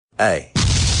Hey,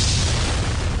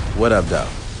 what up, though?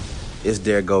 It's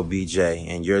There Go BJ,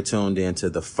 and you're tuned in to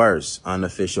the first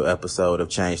unofficial episode of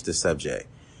Change the Subject.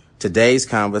 Today's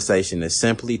conversation is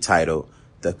simply titled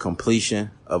The Completion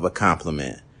of a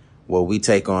Compliment, where we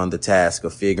take on the task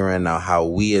of figuring out how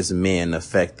we as men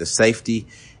affect the safety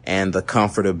and the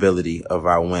comfortability of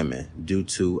our women due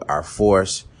to our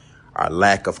force, our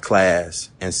lack of class,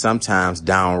 and sometimes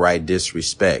downright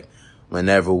disrespect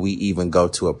whenever we even go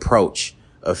to approach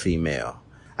a female.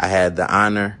 I had the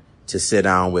honor to sit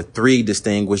down with three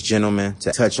distinguished gentlemen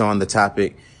to touch on the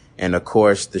topic, and of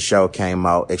course the show came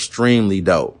out extremely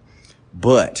dope.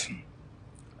 But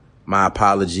my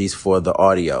apologies for the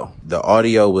audio. The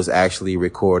audio was actually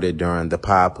recorded during the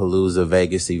Poolside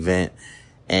Vegas event,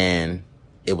 and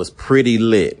it was pretty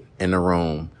lit in the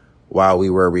room while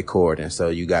we were recording. So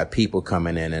you got people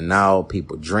coming in and out,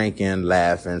 people drinking,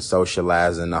 laughing,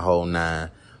 socializing, the whole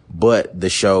nine. But the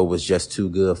show was just too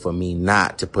good for me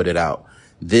not to put it out.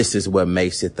 This is what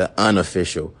makes it the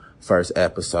unofficial first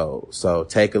episode. So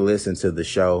take a listen to the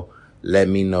show. Let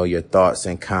me know your thoughts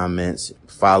and comments.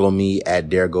 Follow me at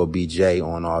DareGoBJ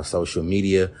on all social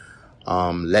media.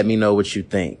 Let me know what you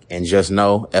think. And just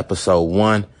know episode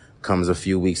 1 comes a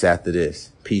few weeks after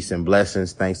this. Peace and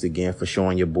blessings. Thanks again for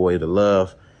showing your boy the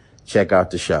love. Check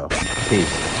out the show.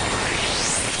 Peace.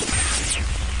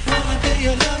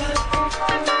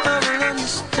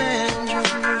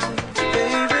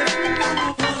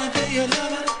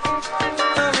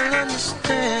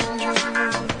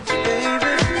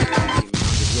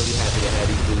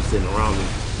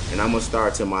 I'm going to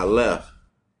start to my left.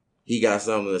 He got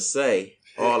something to say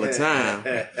all the time.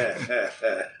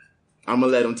 I'm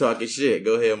going to let him talk his shit.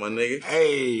 Go ahead, my nigga.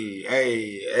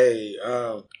 Hey.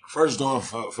 First off,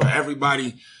 for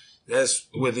everybody that's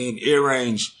within ear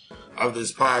range of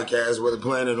this podcast, whether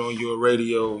playing it on your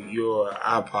radio, your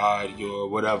iPod, your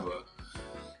whatever,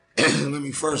 let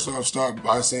me first off start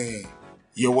by saying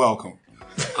you're welcome.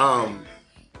 Hell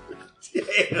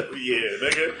yeah,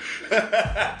 nigga.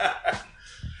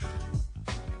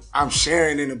 I'm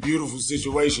sharing in a beautiful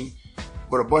situation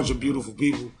with a bunch of beautiful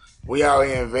people. We out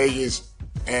here in Vegas,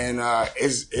 and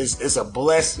it's a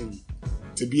blessing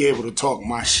to be able to talk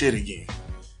my shit again.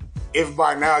 If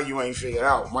by now you ain't figured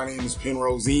out, my name is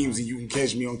Penrose Eames, and you can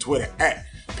catch me on Twitter at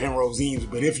Penrose Eames.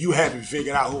 But if you haven't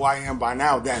figured out who I am by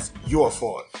now, that's your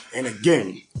fault. And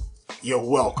again, you're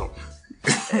welcome.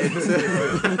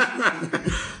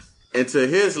 And to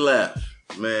his left,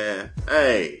 man,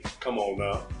 hey. Come on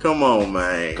now. Come on,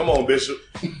 man. Come on, Bishop.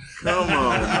 Come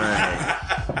on,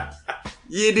 man.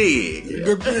 You did.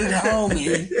 The big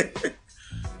homie.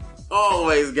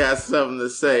 Always got something to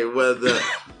say, whether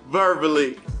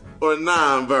verbally or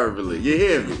non-verbally. You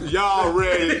hear me? Y'all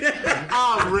ready?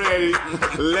 I'm ready.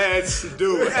 Let's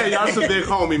do it. Hey, y'all some big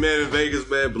homie, man, in Vegas,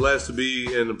 man. Blessed to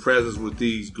be in the presence with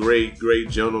these great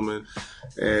gentlemen.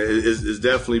 And it's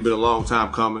definitely been a long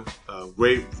time coming.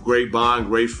 Great bond,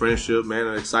 great friendship, man.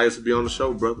 I'm excited to be on the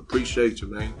show, brother. Appreciate you,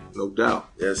 man. No doubt.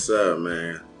 Yes, sir,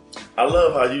 man. I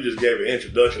love how you just gave an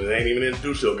introduction and ain't even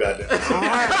introduced your goddamn. All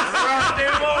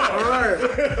right.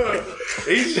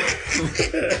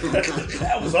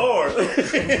 That was hard.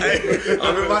 Hey,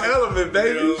 I'm in my element,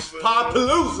 baby.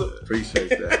 Poolside. Appreciate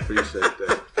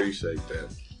that.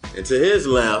 And to his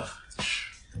left,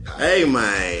 hey,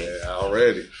 man. Yeah,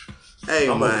 already. Hey,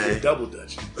 I'm man. Double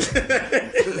Dutch.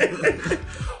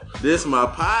 This my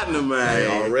partner, man. Hey,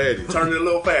 already. Turn it a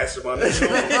little faster, my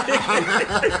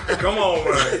nigga. Come on,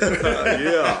 man.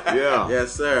 Yeah.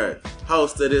 Yes, sir.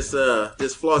 Host of this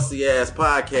flossy ass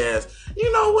podcast.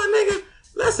 You know what, nigga?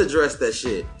 Let's address that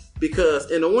shit.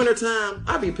 Because in the wintertime,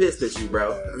 I be pissed at you,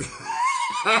 bro.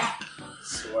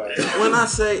 When I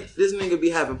say this nigga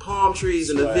be having palm trees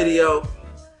in the video.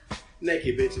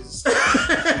 Naked bitches.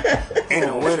 In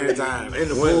the wintertime. In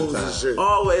the pools and shit.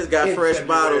 Always got in fresh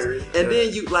February, bottles. And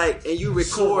then you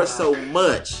record so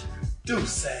much. Do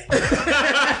say.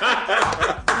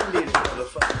 I need a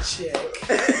motherfucking check.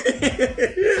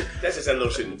 That's just that little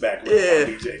shit in the background. Yeah.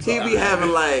 DJ, He be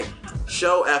having like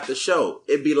show after show.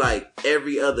 It'd be like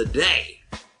every other day.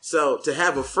 So to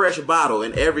have a fresh bottle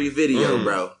in every video,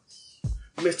 bro.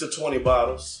 Mr. 20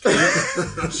 Bottles.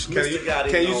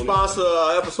 Can you sponsor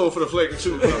an episode for the Flaker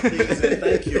too?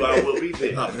 Thank you. I will be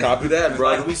there. Copy that,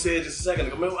 bro. Like we said just a second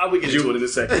ago. I will get into it in a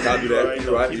second. Copy that.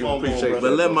 Right. Keep on Appreciate going, it.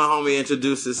 But let my homie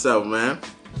introduce himself, man.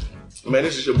 Man,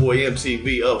 this is your boy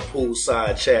MTV of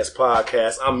Poolside Chats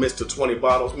Podcast. I'm Mr. 20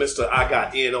 Bottles. Mr. I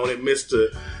got in on it.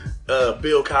 Mr.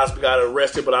 Bill Cosby got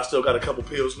arrested, but I still got a couple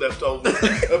pills left over.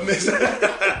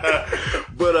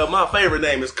 But my favorite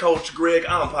name is Coach Greg.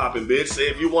 I'm popping, bitch. So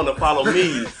if you want to follow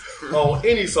me on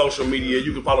any social media.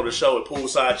 You can follow the show at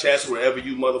Poolside Chats wherever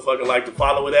you motherfucking like to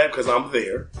follow it at, because I'm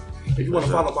there. If you want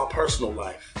to follow my personal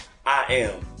life, I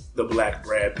am the Black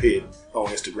Brad Pitt on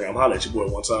Instagram. Holla at your boy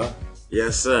one time.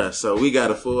 Yes, sir. So we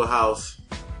got a full house.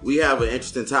 We have an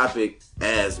interesting topic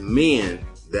as men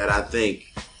that I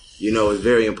think, you know, is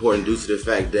very important due to the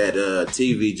fact that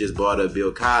TV just brought up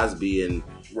Bill Cosby and,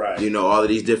 you know, all of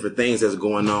these different things that's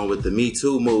going on with the Me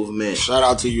Too movement. Shout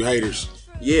out to you haters.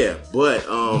 Yeah, but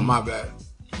my bad.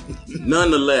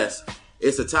 Nonetheless,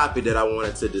 it's a topic that I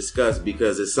wanted to discuss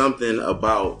because it's something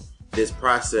about this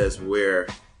process where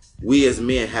we as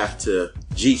men have to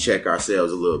G-check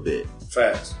ourselves a little bit.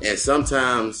 Fast. And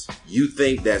sometimes you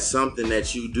think that something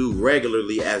that you do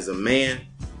regularly as a man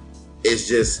is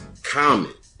just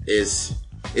common.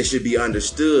 It should be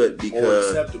understood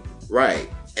because... Or acceptable. Right.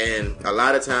 And a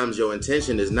lot of times your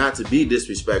intention is not to be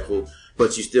disrespectful,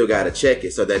 but you still got to check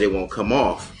it so that it won't come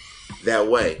off that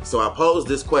way. So I pose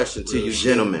this question to you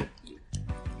gentlemen.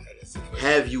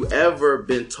 Have you ever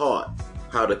been taught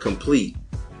how to complete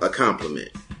a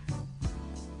compliment?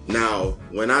 Now,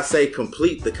 when I say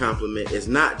complete the compliment, it's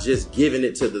not just giving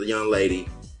it to the young lady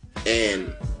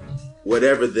and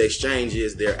whatever the exchange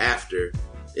is thereafter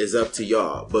is up to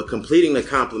y'all. But completing the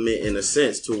compliment in a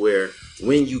sense to where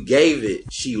when you gave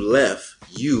it, she left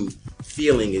you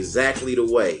feeling exactly the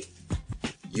way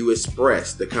you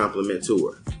expressed the compliment to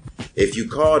her. If you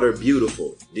called her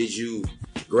beautiful, did you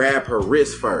grab her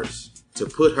wrist first to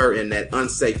put her in that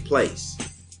unsafe place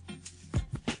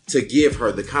to give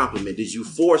her the compliment? Did you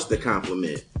force the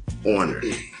compliment on her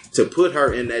to put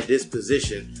her in that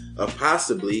disposition of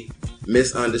possibly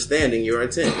misunderstanding your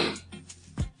intent?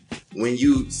 When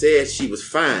you said she was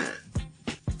fine,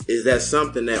 is that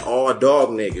something that all dog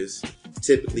niggas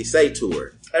typically say to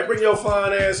her? Hey, bring your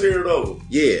fine ass here, though.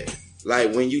 Yeah.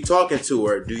 Like, when you talking to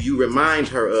her, do you remind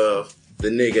her of the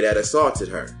nigga that assaulted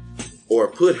her? Or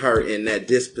put her in that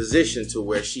disposition to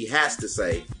where she has to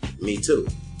say, me too?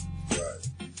 Right.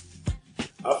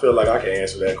 I feel like I can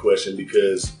answer that question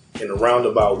because in a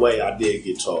roundabout way, I did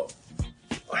get taught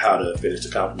how to finish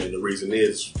the compliment. The reason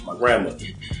is my grandmother.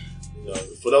 You know,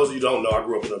 for those of you who don't know, I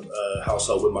grew up in a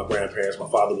household with my grandparents. My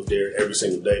father was there every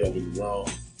single day, don't get me wrong.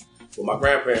 But my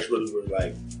grandparents really were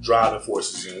like driving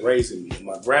forces in raising me. And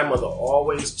my grandmother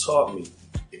always taught me,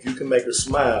 if you can make her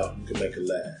smile, you can make her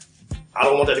laugh. I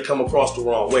don't want that to come across the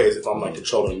wrong way as if I'm like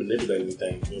controlling and manipulating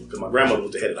anything. You know, because my grandmother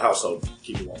was the head of the household,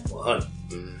 keep it 100.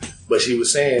 But she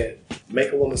was saying,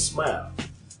 make a woman smile.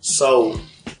 So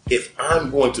if I'm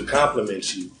going to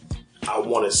compliment you, I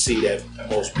want to see that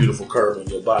most beautiful curve in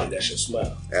your body. That's your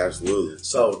smile. Absolutely.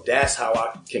 So that's how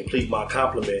I complete my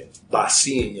compliment, by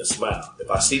seeing your smile.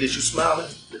 If I see that you're smiling,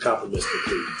 the compliment's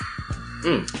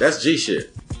complete. That's G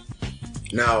shit.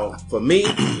 Now, for me,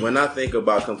 when I think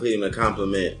about completing a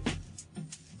compliment,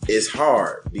 it's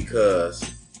hard because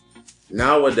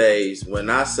nowadays when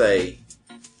I say,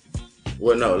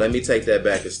 well, no, let me take that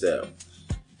back a step.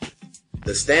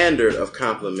 The standard of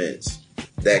compliments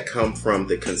that come from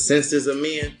the consensus of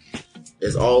men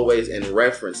is always in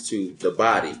reference to the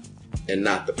body and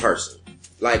not the person.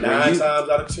 Like 9 times out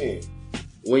of 10.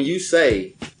 When you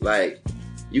say, like,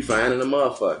 you fine in a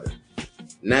motherfucker,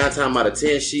 9 times out of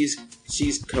 10,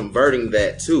 she's converting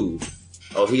that to,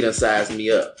 oh, he done sized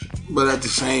me up. But at the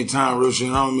same time, real shit,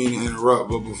 I don't mean to interrupt,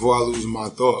 but before I lose my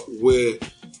thought, where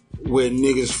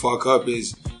niggas fuck up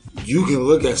is, you can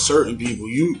look at certain people.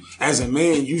 You, as a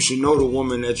man, you should know the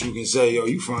woman that you can say, yo,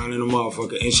 you fine in a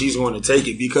motherfucker, and she's going to take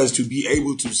it. Because to be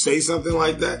able to say something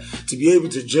like that, to be able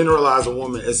to generalize a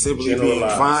woman as simply being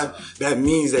fine, that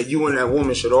means that you and that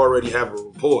woman should already have a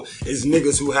rapport. It's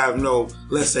niggas who have no,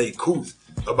 let's say, couth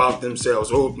about themselves,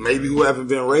 or maybe who haven't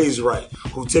been raised right,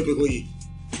 who typically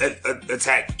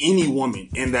attack any woman,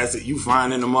 and that's it. You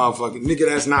fine in a motherfucker. Nigga,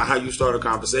 that's not how you start a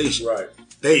conversation. Right.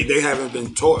 They haven't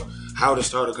been taught how to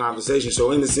start a conversation.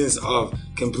 So in the sense of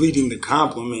completing the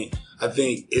compliment, I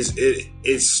think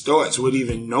it starts with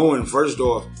even knowing, first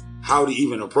off, how to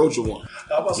even approach a woman.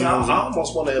 I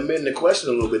almost want to amend the question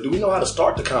a little bit. Do we know how to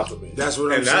start the compliment? That's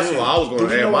what I'm saying. And that's what I was going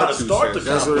to add my 2 cents.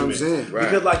 That's what I'm saying. Right.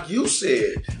 Because like you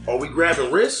said, are we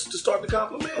grabbing wrists to start the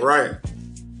compliment? Right.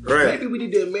 Maybe we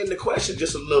need to amend the question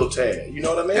just a little tad. You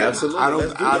know what I mean? Absolutely. I don't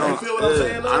you feel what I'm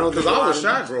saying? Because I was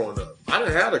shy growing up. I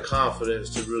didn't have the confidence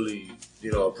to really,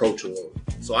 approach a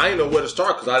woman. So I didn't know where to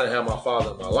start because I didn't have my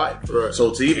father in my life. Right.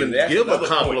 So to even give a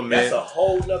compliment, that's a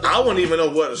whole nother I wouldn't even know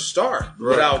where to start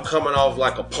without coming off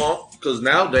like a punk. Because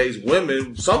nowadays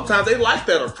women, sometimes they like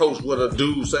that approach with a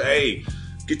dude say, hey,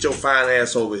 get your fine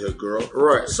ass over here, girl.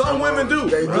 Right. Some women do.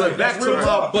 But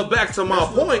back to my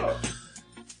point,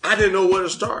 I didn't know where to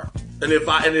start. And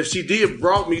if she did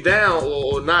brought me down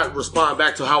or not respond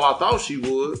back to how I thought she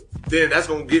would, then that's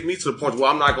gonna get me to the point where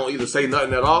I'm not gonna either say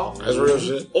nothing at all. That's real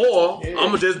shit. Or I'm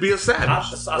gonna just be a savage.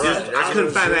 I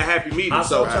couldn't find that happy medium. I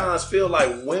sometimes feel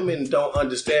like women don't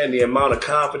understand the amount of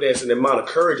confidence and the amount of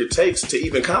courage it takes to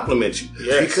even compliment you.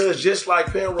 Yes. Because just like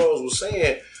Penrose was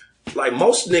saying, like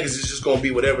most niggas is just gonna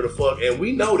be whatever the fuck, and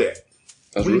we know that.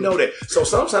 We know that. So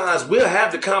sometimes we'll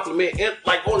have the compliment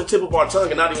like on the tip of our tongue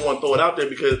and not even want to throw it out there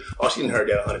because, she done heard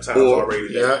that 100 times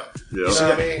already. Yeah. You know what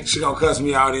I mean? She gonna cuss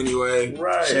me out anyway.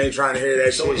 Right. She ain't trying to hear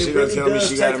that So shit. She it gonna really tell me does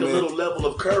she take got a a man. little level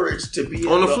of courage to be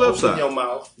On able the to flip open side. your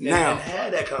mouth and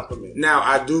have that compliment. Now,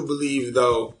 I do believe,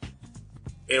 though,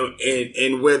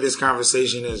 in where this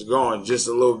conversation is going, just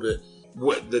a little bit,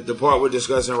 what the part we're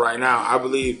discussing right now, I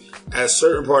believe a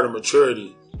certain part of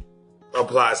maturity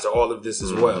applies to all of this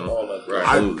as well. All of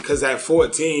it. Because at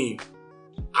 14,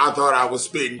 I thought I was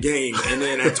spitting game, and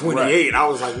then at 28, I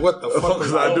was like, "What the fuck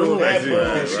was I doing back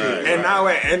then?" And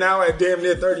now at damn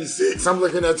near 36, I'm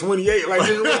looking at 28, like,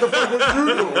 nigga, what the fuck was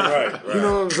you doing? Right. You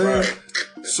know what I'm saying?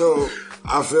 Right. So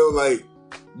I feel like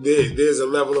there's a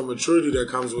level of maturity that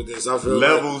comes with this. I feel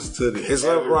levels to this. It's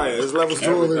right. It's levels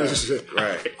to this shit.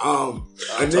 Right. A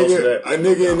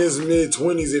nigga in his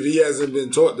mid-20s, if he hasn't been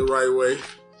taught the right way,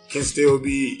 can still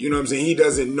be, you know what I'm saying? He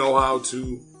doesn't know how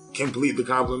to complete the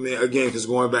compliment again, because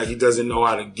going back, he doesn't know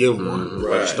how to give one.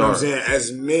 Right. You know what I'm saying?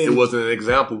 As men, it wasn't an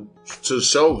example to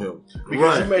show him.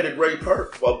 Because you made a great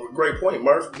point,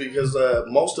 Murph, because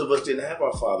most of us didn't have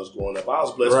our fathers growing up. I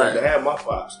was blessed enough to have my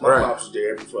pops. My pops was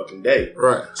there every fucking day.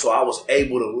 Right. So I was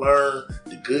able to learn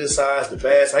the good sides, the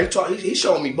bad sides. He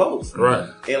showed me both. Right.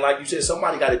 And like you said,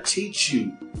 somebody got to teach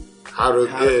you how to,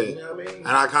 you know what I mean? And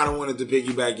I kind of wanted to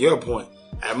piggyback your point.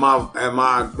 At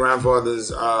my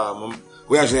grandfather's,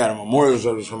 we actually had a memorial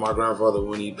service for my grandfather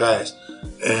when he passed.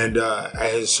 And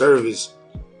at his service,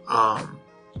 I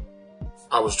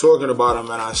was talking about him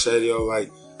and I said, yo,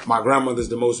 like, my grandmother's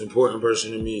the most important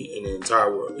person to me in the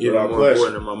entire world. Even more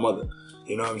important than my mother.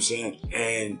 You know what I'm saying?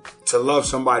 And to love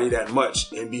somebody that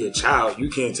much and be a child, you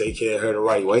can't take care of her the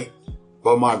right way.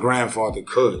 But my grandfather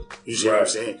could. You see what I'm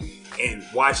saying? And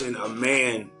watching a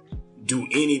man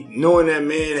knowing that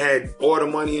man had all the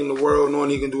money in the world, knowing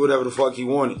he can do whatever the fuck he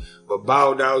wanted, but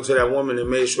bowed down to that woman and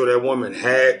made sure that woman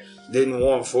didn't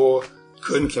want for,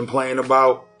 couldn't complain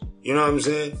about, you know what I'm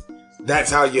saying? That's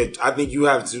how I think you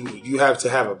have to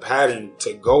have a pattern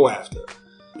to go after.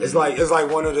 It's like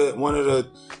one of the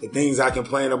things I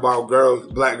complain about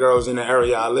black girls in the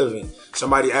area I live in.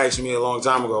 Somebody asked me a long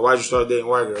time ago, why'd you start dating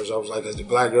white girls? I was like, because the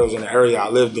black girls in the area I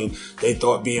lived in, they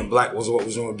thought being black was what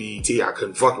was on BET. I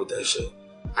couldn't fuck with that shit.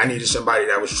 I needed somebody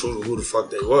that was true to who the fuck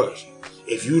they was.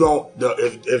 If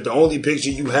the only picture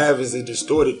you have is a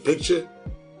distorted picture,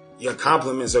 your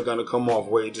compliments are gonna come off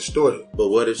way distorted. But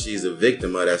what if she's a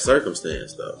victim of that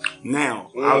circumstance, though?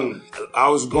 Now, I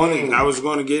was going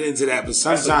to get into that, but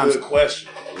sometimes that's a good question.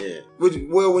 Yeah.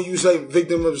 Well, when you say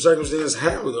victim of circumstance,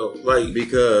 how though? Like,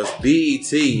 because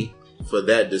BET for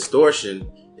that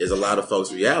distortion is a lot of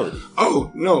folks' reality.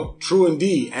 Oh no, true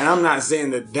indeed. And I'm not saying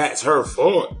that that's her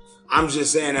fault. I'm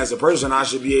just saying, as a person, I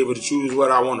should be able to choose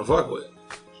what I want to fuck with.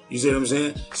 You see what I'm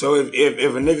saying? So if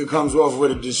a nigga comes off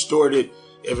with a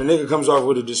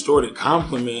distorted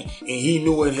compliment and he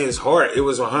knew in his heart it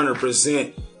was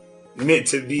 100% meant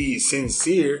to be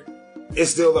sincere,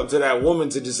 it's still up to that woman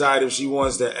to decide if she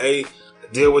wants to A,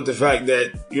 deal with the fact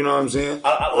that, you know what I'm saying?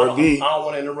 Or B, I don't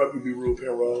want to interrupt you, be rude,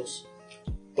 Penrose.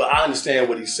 But I understand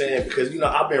what he's saying because,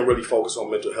 I've been really focused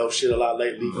on mental health shit a lot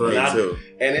lately. Right,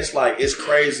 and it's like, it's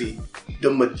crazy.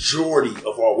 The majority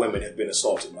of our women have been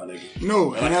assaulted, my nigga.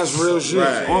 No, and that's real shit.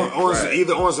 Right.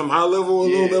 Either on some high level or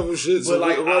low level shit. But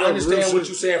like, I understand what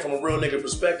you're saying from a real nigga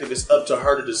perspective. It's up to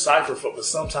her to decipher for, but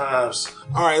sometimes.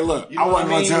 All right, look, I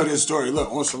wasn't going to tell this story.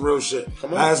 Look, on some real shit.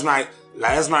 Come on.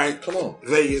 Last night, come on,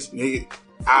 Vegas, nigga,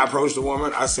 I approached the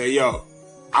woman. I said, yo,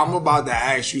 I'm about to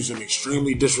ask you some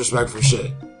extremely disrespectful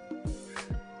shit.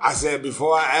 I said,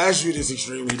 before I ask you this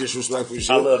extremely disrespectful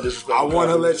shit, I love disrespectful. I want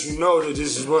to let you know that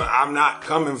this is what I'm not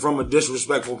coming from a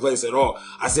disrespectful place at all.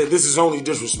 I said, this is only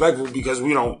disrespectful because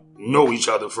we don't know each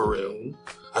other for real.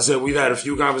 I said, we've had a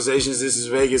few conversations. This is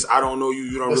Vegas. I don't know you.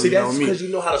 You don't really know me. That's because you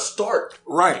know how to start.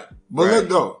 Right. But look,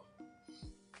 though,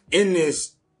 in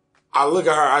this, I look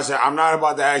at her, I said, I'm not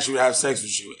about to ask you to have sex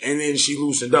with you. And then she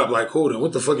loosened up like, cool, then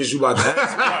what the fuck is you about to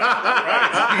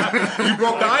ask me? You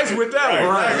broke the ice with that one.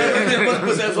 Right.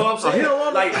 But that's what I'm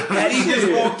saying. Like, had he just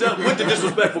walked up with the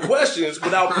disrespectful questions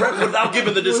without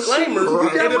giving the disclaimers, it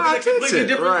would have been a completely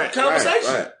different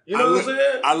conversation. Right. You know what I'm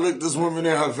saying? I looked this woman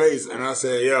in her face and I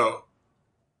said, yo,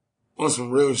 on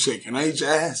some real shit, can I eat your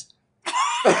ass?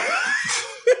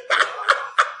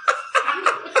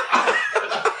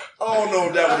 I don't know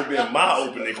if that would have been my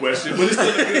opening question, but it's still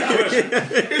a good question.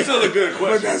 It's still a good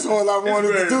question. But that's all I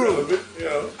wanted to do. Relevant, you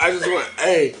know? I just want,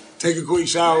 hey, take a quick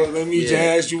shower, let me eat your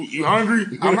ass. You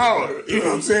hungry? I'm out. You know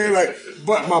what I'm saying? Like,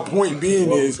 but my point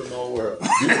being is,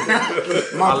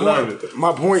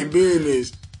 my point being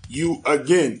is, you,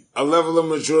 again, a level of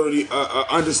maturity,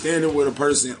 understanding with a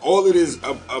person, all of this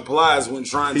applies when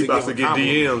trying to about to get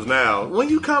DMs now. When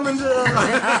you coming to,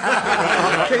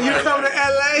 can you come to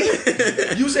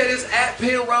LA? You said it's at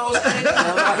Penrose.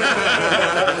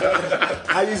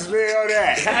 How you spell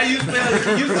that? How you spell it?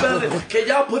 Can you spell it? Can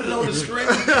y'all put it on the screen?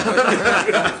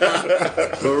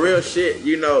 For real shit,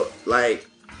 you know, like,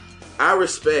 I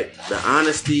respect the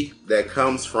honesty that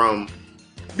comes from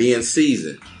being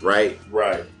seasoned, right?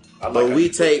 Right. But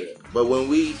when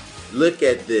we look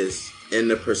at this in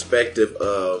the perspective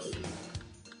of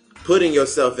putting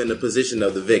yourself in the position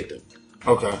of the victim.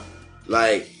 Okay.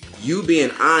 Like, you being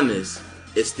honest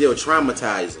is still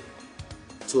traumatizing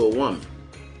to a woman.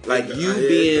 Like,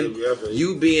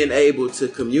 you being able to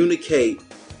communicate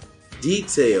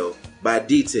detail by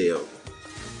detail.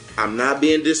 I'm not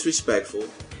being disrespectful.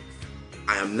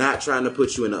 I am not trying to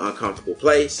put you in an uncomfortable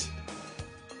place.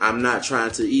 I'm not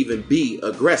trying to even be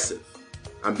aggressive.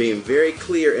 I'm being very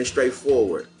clear and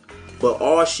straightforward. But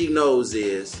all she knows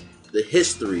is the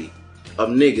history of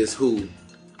niggas who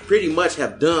pretty much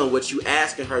have done what you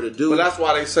asking her to do. But that's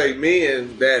why they say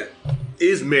men that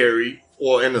is married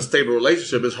or in a stable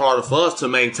relationship, it's harder for us to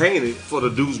maintain it for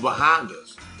the dudes behind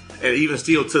us. And even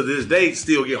still to this day,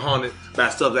 still get haunted by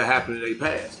stuff that happened in their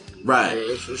past. Right. And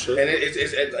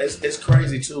it's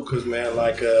crazy too, because, man,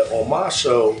 like on my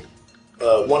show,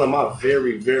 one of my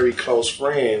very, very close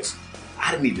friends,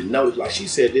 I didn't even know. Like, she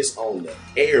said this on the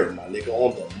air, my nigga,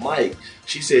 on the mic.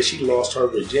 She said she lost her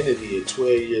virginity at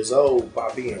 12 years old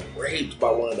by being raped by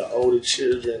one of the older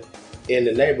children in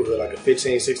the neighborhood, like a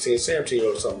 15, 16,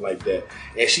 17-year-old or something like that.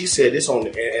 And she said this on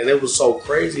the air, and it was so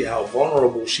crazy how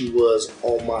vulnerable she was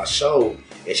on my show.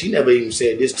 And she never even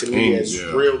said this to me as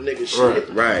real nigga shit.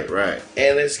 Right.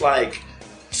 And it's like,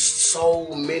 so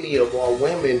many of our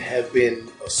women have been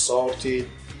assaulted,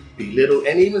 belittled,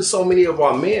 and even so many of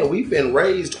our men, we've been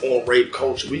raised on rape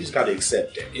culture. We just got to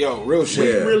accept that. Yo, real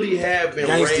shit. We really have been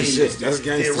gangsta raised. Shit. That's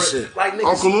gangsta shit. Like niggas,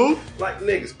 Uncle Lou? Like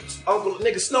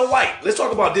niggas, Snow White. Let's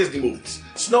talk about Disney movies.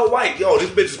 Snow White, yo, this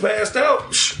bitch is passed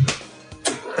out.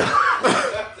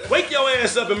 Wake your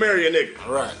ass up and marry a nigga.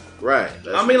 Right.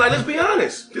 I mean, like, let's be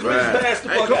honest. This bitch is passed the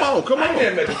fuck out. Come on. I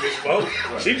can't make this bitch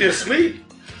vote. She just sleep.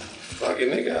 Fucking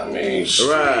nigga, I mean,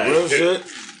 Real shit.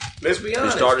 Let's be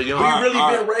honest. started young. We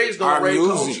really been raised on rape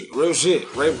music, culture. Real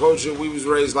shit. Rape culture, we was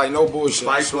raised like no bullshit.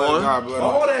 Spice One.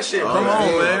 All that shit. Come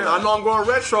on, man. I know I'm going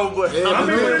retro, but I'm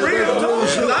being real,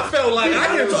 too. I felt like I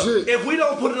can talk. Shit. If we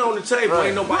don't put it on the table,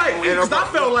 ain't nobody gonna eat. Because I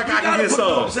felt like I could get put it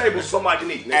on some. the table so somebody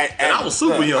can eat. And I was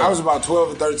super young. I was about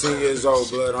 12 or 13 years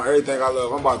old, blood, on everything I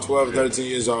love. I'm about 12 or 13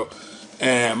 years old.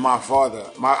 And my father,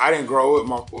 I didn't grow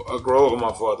up with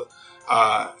my father.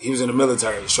 He was in the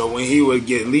military. So when he would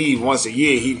get leave once a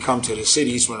year, he'd come to the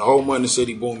city. He'd spend a whole month in the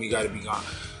city. Boom, he got to be gone.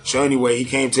 So anyway, he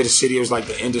came to the city. It was like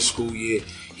the end of school year.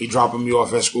 He dropping me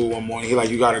off at school one morning. He like,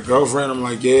 you got a girlfriend? I'm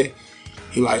like, yeah.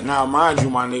 He like, nah, mind you,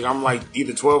 my nigga. I'm like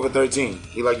either 12 or 13.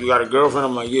 He like, you got a girlfriend?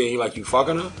 I'm like, yeah. He like, you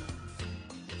fucking her?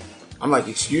 I'm like,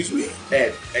 excuse me?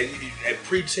 At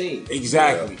preteen.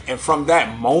 Exactly. Yeah. And from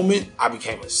that moment, I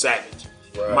became a savage.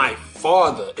 Right. My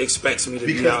father expects me to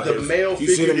be out here. Because the male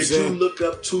figure that you look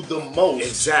up to the most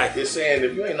exactly. is saying,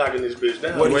 if you ain't knocking this bitch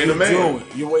down, what you are ain't you a man. doing?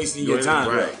 You're wasting your time.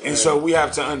 Right. And so we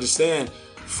have to understand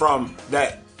from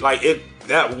that, like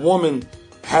that woman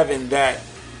having that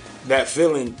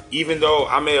feeling, even though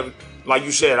I may have, like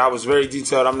you said, I was very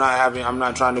detailed. I'm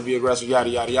not trying to be aggressive, yada,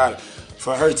 yada, yada.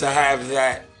 For her to have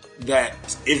that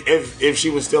if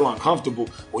she was still uncomfortable,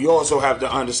 we also have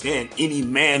to understand, any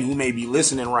man who may be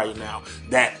listening right now,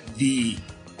 that the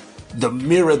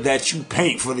mirror that you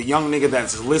paint for the young nigga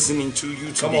that's listening to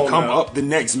you to become up the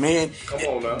next man,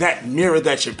 that mirror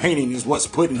that you're painting is what's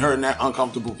putting her in that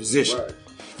uncomfortable position. Right.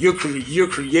 You're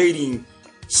creating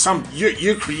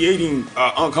you're creating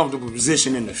an uncomfortable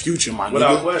position in the future, my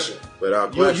Without nigga. question.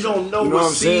 Without question. You don't know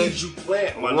what seeds you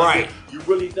plant, my right. nigga. You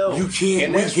really don't. You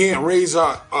can't. We can't raise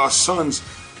our sons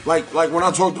like when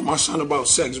I talk to my son about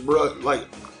sex, bro. Like,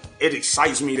 it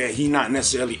excites me that he not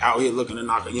necessarily out here looking to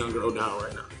knock a young girl down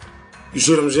right now. You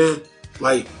see what I'm saying?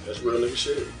 Like, that's real nigga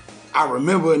shit. I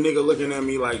remember a nigga looking at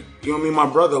me like, you know what I mean? My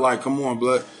brother, like, come on,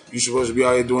 blood. You supposed to be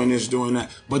out here doing this, doing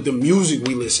that. But the music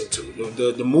we listened to,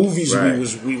 the movies right.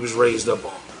 we was raised up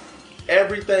on.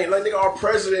 everything. Like, nigga, our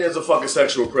president is a fucking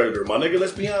sexual predator, my nigga.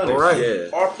 Let's be honest. Right. Yeah.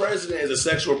 Our president is a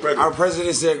sexual predator. Our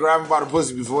president said grab him by the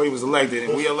pussy before he was elected,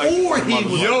 and we elected him. Before he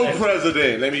was Your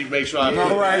president. Let me make sure I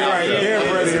No, right. Yeah,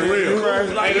 president. real. Right.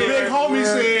 Like the big homie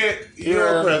said,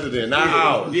 your president, not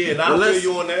ours. Yeah, now I feel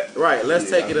you on that. Right, let's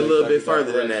take it a little bit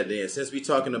further than that then. Since we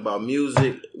talking about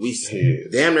music, we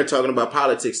damn near talking about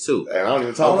politics too. And I don't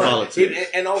even talk politics.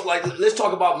 And I was like, let's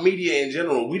talk about media in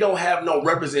general. We don't have no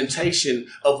representation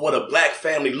of what a black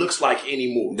family looks like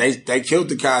anymore. They killed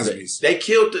the Cosbys. They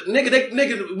killed the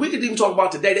nigga. We could even talk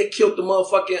about today. They killed the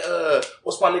motherfucking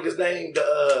what's my nigga's name?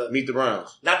 The Meet the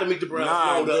Browns. not the Meet the Browns.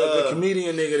 Nah, no, the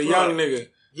comedian nigga, the young nigga.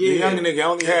 Yeah. The young nigga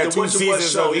only had The 2 What You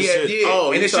seasons What of his show. shit. Yeah. Oh,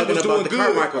 And you this shit talking was about doing the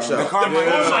good. Carmichael show? The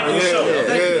Carmichael Show.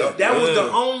 Yeah. That was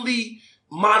the only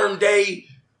modern day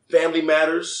Family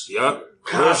Matters. Yup.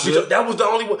 Cosby Show. That was the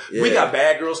only one. Yeah. We got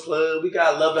Bad Girls Club. We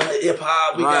got Love and Hip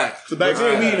Hop. We Right. got. So back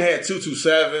then we even had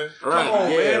 227. Right. Come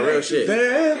on, Yeah, man. real shit.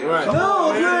 Right.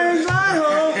 No place I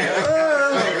hope.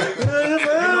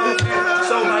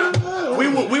 So like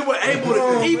we were able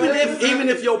to even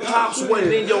if your pops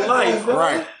wasn't in your life,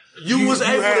 Right. You was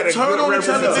able had to a turn good on the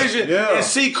representation. television and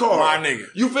see Carl. My nigga.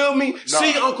 You feel me?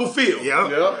 See Uncle Phil.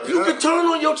 Yep. You can turn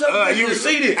on your television and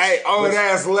see this. Hey, old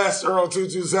ass Lester on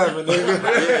 227, nigga.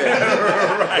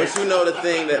 But you know the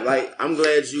thing that, like, I'm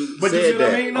glad you But you said see that.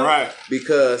 what I mean? though? Right.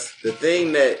 Because the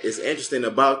thing that is interesting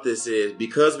about this is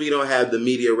because we don't have the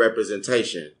media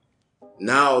representation,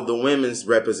 now the women's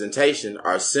representation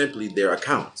are simply their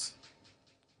accounts.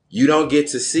 You don't get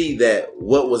to see that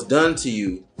what was done to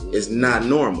you is not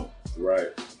normal. Right.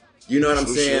 You know what I'm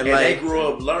saying? And they grew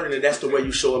up learning that that's the way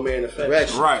you show a man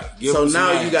affection. Right. Give So him some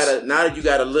now ass. you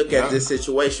gotta look at this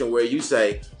situation where you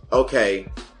say, okay,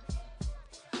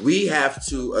 we have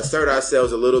to assert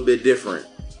ourselves a little bit different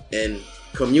in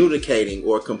communicating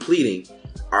or completing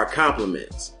our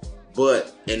compliments.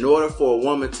 But in order for a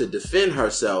woman to defend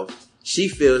herself, she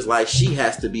feels like she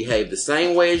has to behave the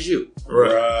same way as you.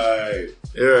 Right.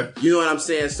 Yeah. You know what I'm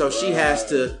saying? So she has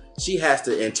to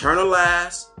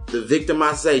internalize the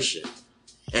victimization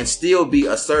and still be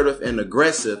assertive and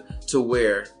aggressive to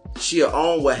where she'll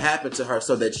own what happened to her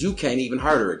so that you can't even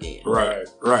hurt her again.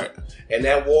 Right. And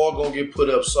that wall gonna get put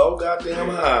up so goddamn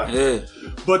high. Yeah.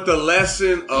 But the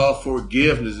lesson of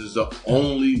forgiveness is the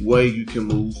only way you can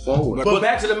move forward. But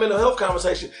back to the mental health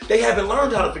conversation, they haven't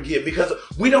learned how to forgive because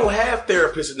we don't have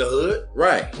therapists in the hood.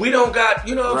 Right. We don't got,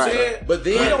 you know what I'm saying? But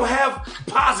then- we don't have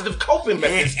positive coping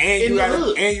methods And in you the gotta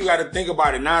hood. and you gotta think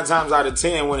about it. 9 times out of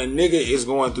 10, when a nigga is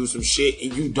going through some shit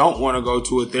and you don't want to go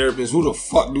to a therapist, who the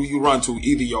fuck do you run to?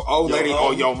 Either your old lady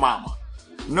or your mama.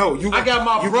 No, I got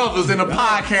my brothers in the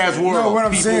podcast world. You know what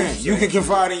I'm People saying? say. You can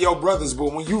confide in your brothers,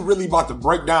 but when you really about to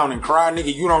break down and cry,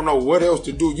 nigga, you don't know what else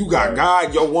to do. You got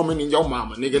God, your woman, and your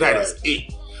mama, nigga. That is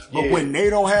it. But when they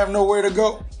don't have nowhere to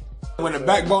go, when the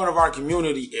backbone of our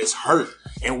community is hurt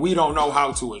and we don't know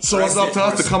how to address So it's up to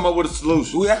us to come up with a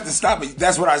solution. we have to stop it.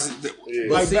 That's what I said.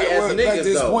 But see, as niggas, to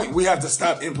this though- point, we have to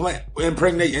stop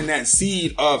impregnating that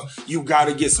seed of you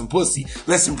gotta get some pussy.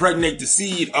 Let's impregnate the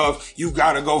seed of you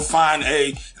gotta go find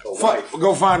a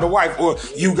wife, or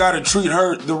you gotta treat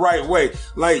her the right way.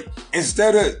 Like,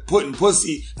 instead of putting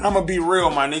pussy, and I'm gonna be real,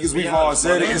 my niggas, we've all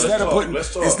said it. Instead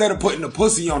of putting the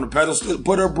pussy on the pedestal,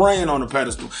 put her brain on the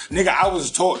pedestal. Nigga, I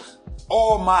was taught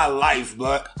all my life,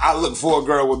 but I look for a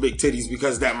girl with big titties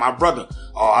because that my brother.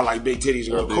 Oh, I like big titties,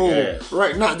 girl. big Cool. ass.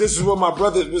 Right. Now, this is what my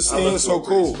brother was saying. So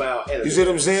cool. You see what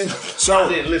I'm saying? So I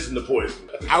didn't listen to Poison.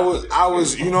 I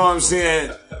was, you know what I'm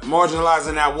saying,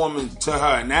 marginalizing that woman to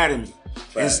her anatomy.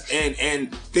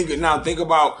 And think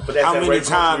about But that's how that many rape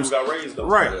culture times, you got raised on.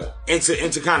 right? Yeah.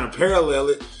 And to kind of parallel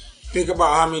it, think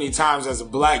about how many times as a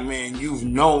black man you've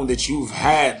known that you've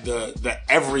had the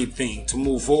everything to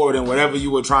move forward in whatever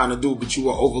you were trying to do, but you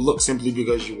were overlooked simply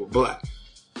because you were black.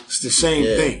 It's the same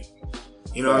thing.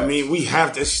 You know what I mean? We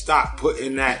have to stop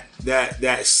putting that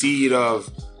seed of,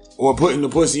 or putting the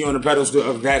pussy on the pedestal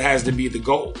of that has to be the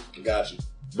goal. Got you.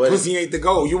 But Pussy ain't the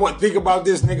goal. You want think about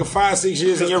this, nigga. 5-6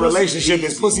 years in your relationship,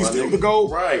 is pussy still the goal?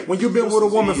 Right. When you've been with a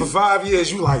woman for 5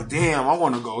 years, you like, damn, I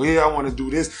want to go here. I want to do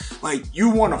this. Like, you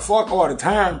want to fuck all the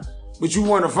time, but you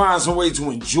want to find some way to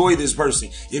enjoy this person.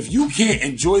 If you can't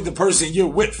enjoy the person you're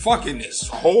with, fucking is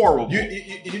horrible.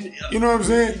 You know what I'm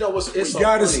saying? You know what's? It's we so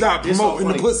gotta funny. stop It's so promoting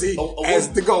the funny. pussy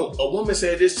as the goal. A woman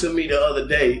said this to me the other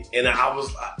day, and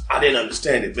I didn't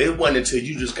understand it. But it wasn't until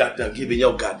you just got done giving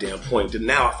your goddamn point that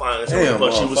now I finally understand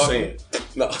what she was saying.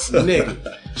 No,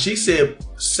 nigga, she said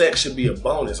sex should be a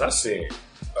bonus. I said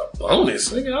a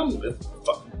bonus, nigga.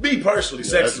 me personally,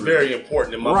 sex is very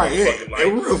important in my motherfucking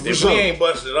life. If we ain't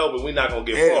busting it open, we're not gonna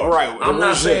get far. Right. I'm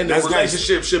not saying the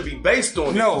relationship should be based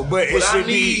on it. No, but it should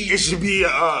be. It should be.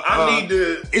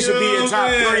 It should be a top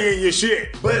 3 in your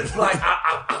shit. But it's like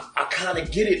I kind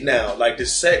of get it now. Like the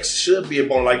sex should be a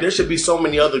bone. Like there should be so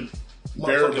many other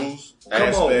variables,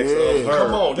 aspects of her.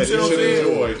 Come on, you see what I'm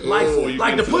saying?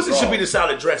 Like the pussy should be the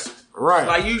salad dressing. Right.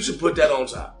 Like you should put that on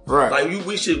top. Right. Like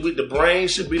the brain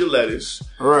should be the lettuce.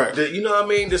 Right. You know what I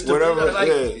mean?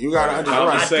 Whatever. You gotta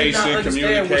understand. I did not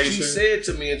understand what you said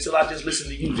to me until I just listened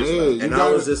to you just now. And I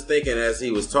was just thinking as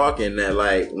he was talking that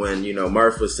like when,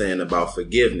 Murph was saying about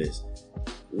forgiveness,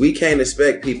 we can't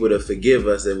expect people to forgive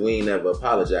us if we ain't never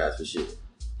apologized for shit.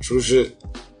 True shit.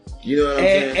 You know what I'm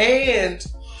saying? And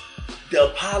the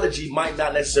apology might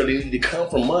not necessarily need to come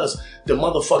from us. The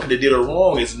motherfucker that did it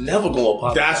wrong is never going to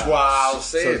apologize. That's why I was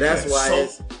saying. So that's why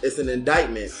it's an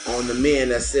indictment on the men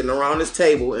that's sitting around this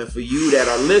table, and for you that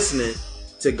are listening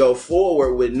to go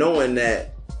forward with knowing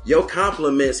that your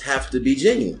compliments have to be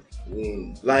genuine.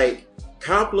 Like,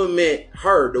 compliment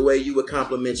her the way you would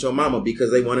compliment your mama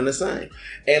because they one and the same.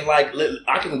 And like,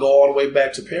 I can go all the way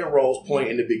back to Penrose point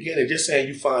in the beginning. Just saying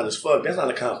you fine as fuck, that's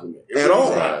not a compliment. At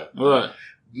all. Right.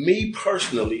 Me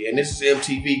personally, and this is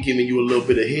MTV giving you a little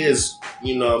bit of his,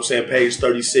 page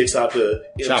 36 out the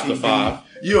MTV. Chapter 5.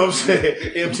 You know what I'm saying?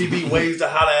 MTV ways to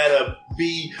holler at a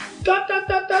B. ... No,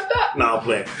 I'm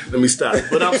playing. Let me stop.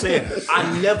 But I'm saying,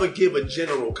 I never give a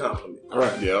general compliment.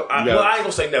 Right. Yeah. I ain't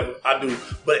gonna say never. I do.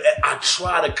 But I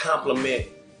try to compliment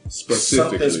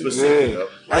specifically. Something specific. Yeah.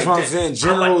 That's what I'm saying.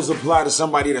 Generals apply to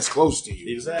somebody that's close to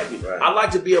you. Exactly. Right. I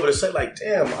like to be able to say, like,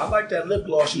 damn, I like that lip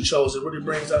gloss you chose. It really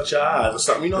brings out your eyes or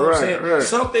something. You know what I'm saying? Right.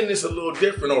 Something that's a little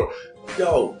different. Or,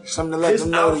 yo, something to let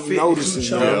them know that you notice you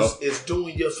chose is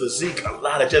doing your physique a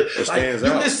lot of just. Like, you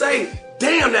can say,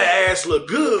 damn, that ass look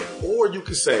good. Or you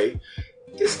can say,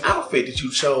 this outfit that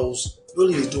you chose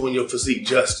really is doing your physique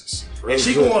justice. And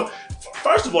she going,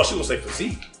 first of all, she gonna say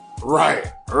physique.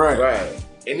 Right.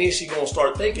 And then she gonna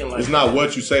start thinking like, it's not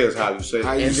what you say, it's how you say it.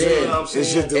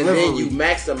 And then you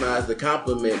maximize the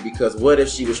compliment because what if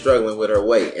she was struggling with her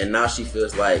weight and now she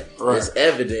feels like it's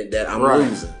evident that I'm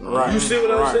losing. Right. You see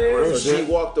what I'm saying? So she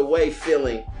walked away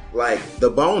feeling like the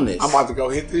bonus. I'm about to go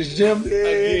hit this gym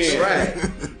again. Right.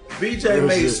 BJ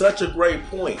made such a great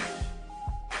point.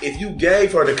 If you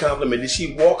gave her the compliment, did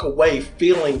she walk away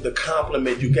feeling the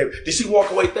compliment you gave? Did she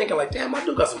walk away thinking like, damn, I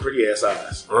do got some pretty ass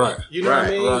eyes? Right. You know what I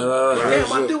mean? Right.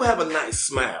 Damn, I do have a nice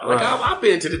smile. Like, I've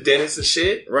been to the dentist and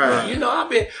shit. Right. You know, I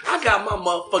got my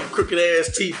motherfucking crooked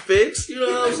ass teeth fixed. You know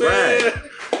what I'm saying?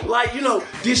 Right. Like,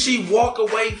 did she walk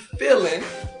away feeling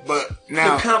but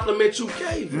now, the compliment you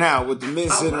gave her? Now, with the men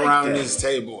sitting around this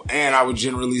table, and I would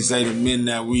generally say the men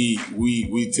that we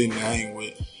tend to hang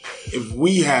with, if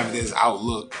we have this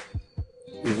outlook,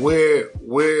 where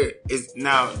is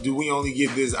now? Do we only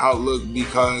get this outlook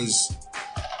because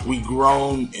we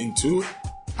grown into it?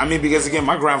 I mean, because again,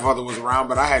 my grandfather was around,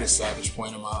 but I had a savage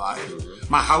point in my life.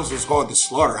 My house was called the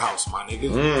slaughterhouse, my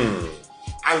nigga.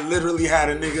 I literally had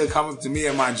a nigga come up to me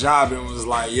at my job and was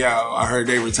like, yo, I heard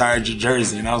they retired your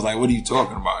jersey. And I was like, what are you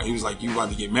talking about? He was like, you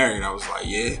about to get married? I was like,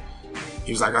 yeah.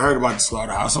 He was like, I heard about the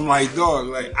slaughterhouse. I'm like, dog,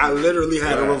 like, I literally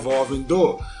had a revolving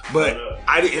door. But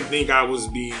I didn't think I was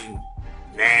being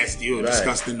nasty or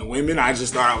disgusting to women. I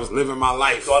just thought I was living my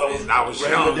life. I was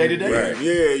young. Day to day.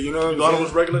 Yeah, you know what I'm saying? Thought it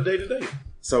was regular day to day.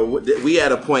 So we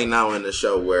at a point now in the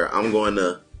show where I'm going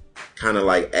to kind of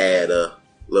like add a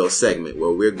little segment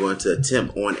where we're going to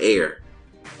attempt on air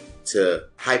to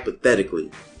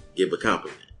hypothetically give a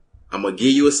compliment. I'm gonna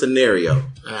give you a scenario,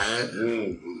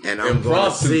 and I'm gonna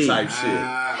see type shit.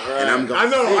 And I'm gonna.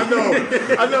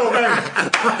 I know,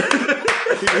 man.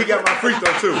 he got my free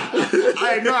throw too.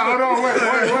 Hey, no, hold on, wait.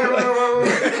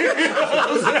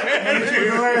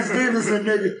 Lance Stevenson,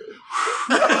 nigga.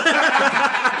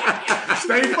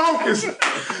 Stay focused.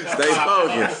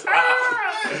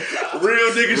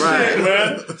 Real nigga shit,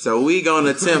 man. So we gonna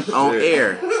attempt on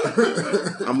air.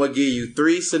 I'm gonna give you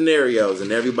 3 scenarios,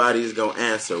 and everybody's gonna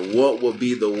answer what will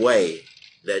be the way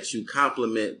that you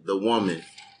compliment the woman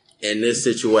in this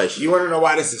situation. You want to know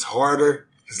why this is harder?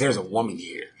 Because there's a woman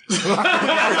here.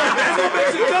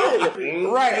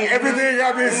 Right. Everything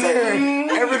I've been saying,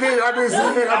 I've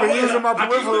been using my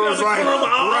peripherals like,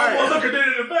 right. Look at it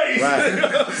in the face.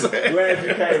 Right. Glad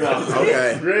you came out.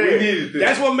 Okay. We needed this.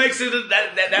 That's what makes it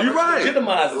that you're right.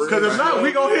 legitimizes. Because if not,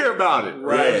 we gonna hear about it.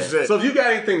 Right. Yeah. So if you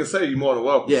got anything to say, you're more than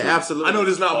welcome. Yeah, absolutely. I know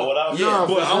this not. But I'm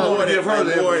going to give her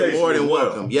the invitation. More than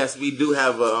welcome. Yes, we do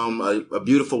have a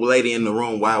beautiful lady in the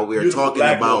room while we're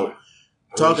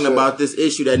talking about this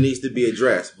issue that needs to be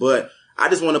addressed. But I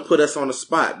just want to put us on the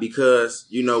spot because,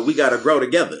 you know, we got to grow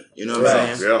together. You know what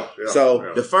I'm saying? Yeah.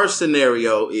 So the first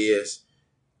scenario is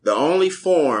the only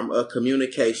form of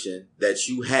communication that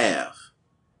you have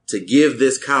to give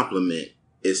this compliment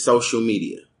is social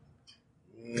media.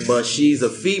 But she's a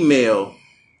female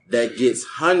that gets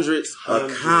hundreds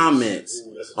of comments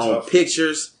on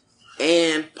pictures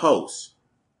and posts.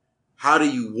 How do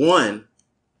you, one,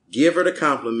 give her the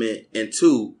compliment, and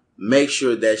two, make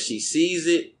sure that she sees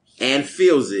it and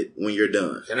feels it when you're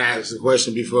done? Can I ask a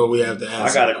question before we have to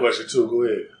answer? I got a question too. Go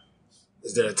ahead.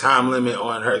 Is there a time limit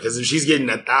on her? Because if she's getting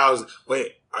 1,000,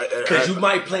 because you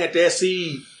might plant that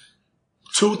seed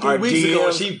 2-3 weeks ago,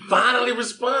 and she finally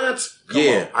responds. Come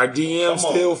on. Our DMs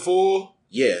still full.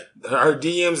 Yeah, her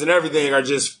DMs and everything are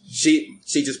just she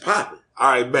just popping.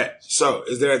 All right, bet. So,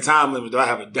 is there a time limit? Do I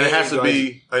have a day? It has to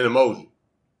be an emoji.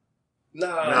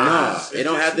 Nah, it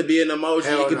don't have to be an emoji.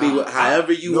 It could be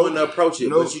however you want to approach it,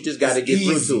 but you just got to get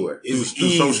through to her. It's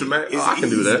through social media. I can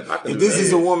do that. If this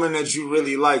is a woman that you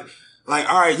really like, all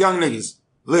right, young niggas,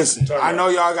 listen. I know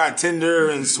y'all got Tinder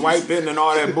and swiping and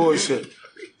all that bullshit.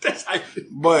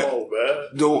 But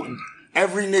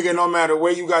every nigga, no matter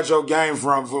where you got your game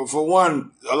from, for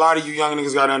one, a lot of you young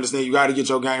niggas got to understand you got to get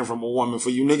your game from a woman.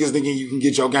 For you niggas thinking you can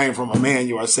get your game from a man,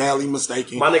 you are sadly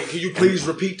mistaken. My nigga, can you please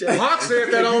repeat that? Hawk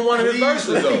said that on one of his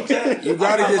verses, though. You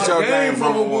got to get your game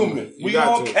from a woman. We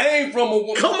all came from a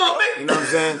woman. Come on, man. You know what I'm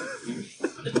saying?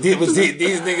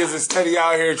 These niggas are steady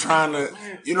out here trying to,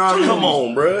 you know what I mean? Come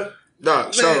on, bruh.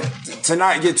 Dog, so to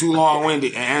not get too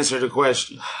long-winded and answer the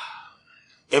question,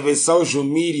 if it's social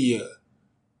media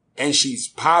and she's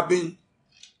popping,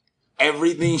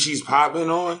 everything she's popping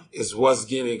on is what's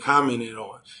getting commented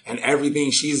on. And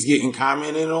everything she's getting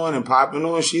commented on and popping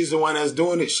on, she's the one that's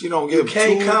doing it. She don't give You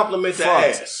can't compliment the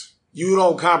ass. You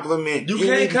don't compliment. You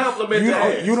can't compliment the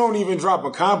ass. You don't even drop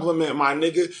a compliment, my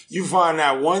nigga. You find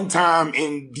that one time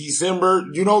in December,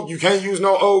 you can't use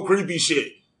no old creepy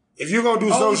shit. If you're going to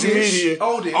do social media,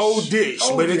 old dish.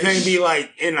 But it can't be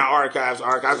like in the archives.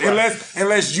 Right.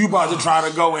 Unless you about to try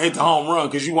to go and hit the home run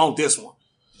because you want this one.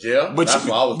 Yeah, but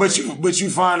you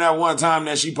find that one time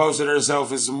that she posted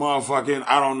herself in some motherfucking,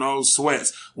 I don't know,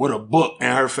 sweats with a book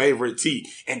and her favorite tea.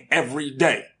 And every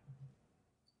day,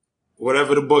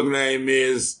 whatever the book name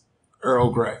is,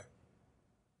 Earl Grey.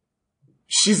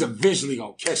 She's eventually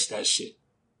going to catch that shit.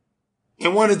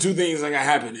 And one of two things are going to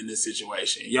happen in this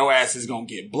situation. Your ass is going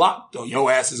to get blocked or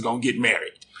your ass is going to get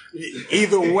married.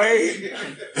 Either way.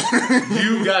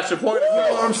 You got your point.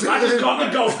 I just caught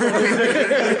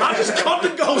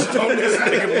the ghost on this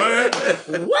nigga.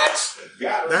 Man. What?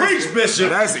 Preach, Bishop.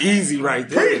 That's easy right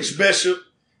there. Preach, Bishop.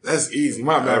 That's easy.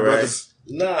 My bad, brother.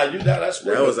 Nah, that's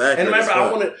real. That was accurate. And remember,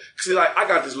 I want to, see, like, I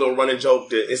got this little running joke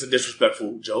that it's a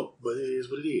disrespectful joke, but it is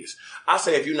what it is. I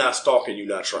say if you're not stalking, you're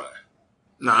not trying.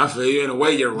 Nah, I feel you. In a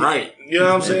way, you're right. You know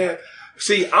what I'm saying?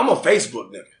 See, I'm a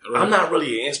Facebook nigga. Right. I'm not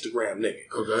really an Instagram nigga.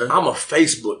 Okay. I'm a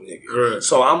Facebook nigga. Right.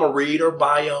 So I'm a read her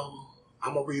bio.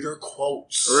 I'm a read her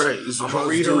quotes. Right. I'm a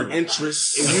read her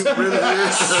interests. And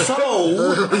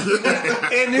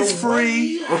it's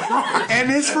free.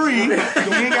 And it's free. You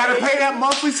ain't got to pay that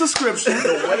monthly subscription.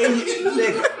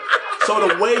 So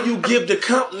the way you give the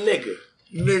comp, nigga.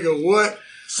 Nigga, what?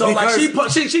 So because like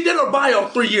she did her bio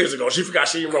 3 years ago. She forgot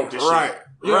she wrote this shit.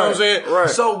 You know what I'm saying? Right.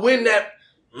 So when that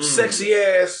sexy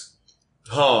ass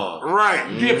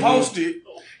get posted,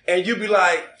 and you be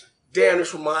like, damn,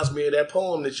 this reminds me of that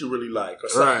poem that you really like, or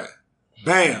something. Right.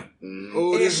 Bam.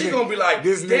 Ooh, and she gonna be like,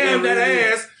 damn, that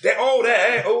ass,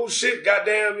 oh shit,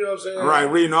 goddamn, you know what I'm saying? Right,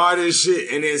 reading all this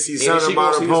shit, and then see something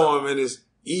about a poem, and it's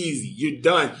easy. You're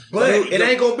done. But it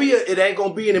ain't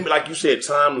gonna be an, like you said,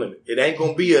 time limit. It ain't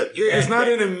gonna be it's not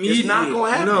an immediate. It's not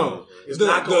gonna happen. No. It's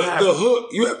not gonna happen. The hook,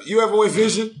 you ever went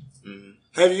fishing? Mm-hmm.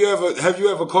 Have you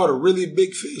ever caught a really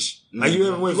big fish? Mm-hmm. Like you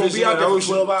ever went fishing in the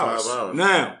ocean? 12 hours.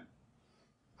 Now,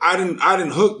 I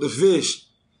didn't hook the fish,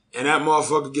 and that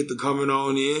motherfucker get to coming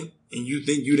on in, and you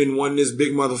think you didn't want this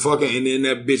big motherfucker, and then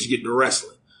that bitch get to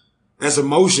wrestling. That's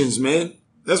emotions, man.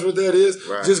 That's what that is.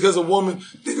 Right. Just because a woman,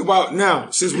 think about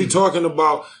now, since we talking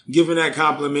about giving that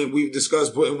compliment, we've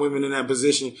discussed putting women in that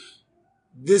position.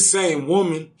 This same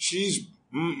woman, she's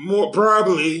more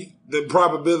probably, the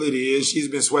probability is she's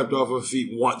been swept off her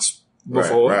feet once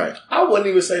before. Right. I wouldn't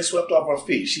even say swept off her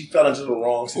feet. She fell into the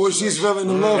wrong situation. Or she's fell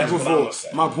into love before.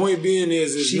 My point being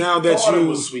is she now that you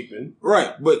was sweeping.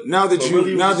 Right, but now that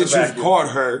you've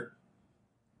caught her,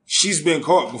 she's been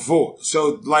caught before.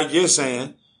 So like you're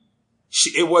saying,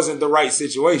 it wasn't the right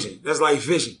situation. That's like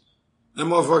fishing. That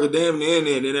motherfucker damn near in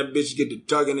there, and then that bitch get the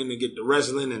tugging and get the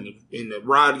wrestling and the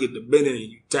rod get the bending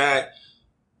and you tag.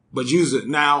 But use it.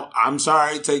 Now, I'm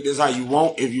sorry, take this how you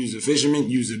want. If you's a fisherman,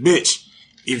 use a bitch.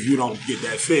 If you don't get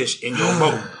that fish in your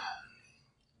boat.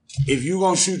 If you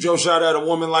gonna shoot your shot at a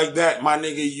woman like that, my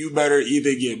nigga, you better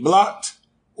either get blocked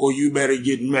or you better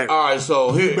get married. All right,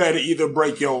 so you better either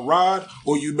break your rod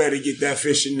or you better get that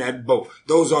fish in that boat.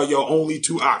 Those are your only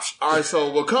two options. All right,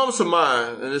 so what comes to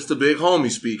mind, and it's the big homie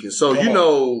speaking. So you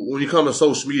know, when you come to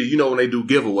social media, you know when they do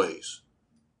giveaways.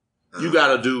 You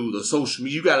gotta do the social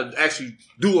media. You gotta actually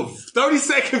do a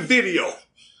 30-second video.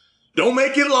 Don't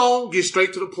make it long. Get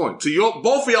straight to the point. So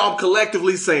both of y'all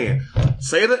collectively saying,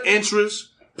 say the interest,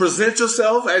 present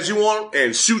yourself as you want,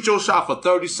 and shoot your shot for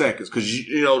 30 seconds. Cause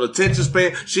you know, the attention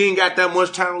span, she ain't got that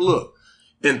much time to look.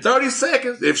 In 30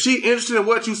 seconds, if she interested in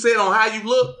what you said on how you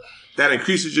look, that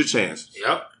increases your chances.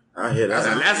 Yep. I hear that.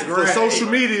 And that's for social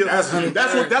media.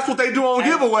 That's what they do on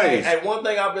giveaways. And one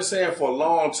thing I've been saying for a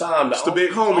long time, it's the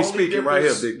big homie speaking right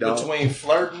here, big dog. Between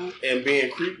flirting and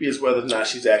being creepy is whether or not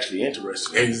she's actually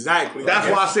interested. Exactly. That's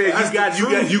why I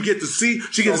said you get to see.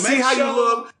 She get to see how you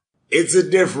look. It's a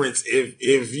difference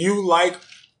if you like,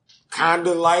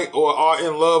 kinda like, or are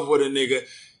in love with a nigga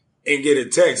and get a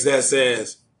text that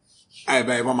says, "Hey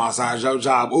babe, I'm outside your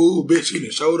job. Ooh, bitch, he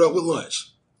done showed up with lunch."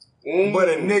 But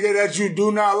a nigga that you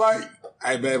do not like,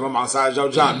 "Hey babe, I'm outside your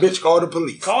job. Bitch, call the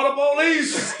police." Call the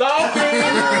police. Stalking.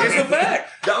 It's a fact.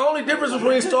 The only difference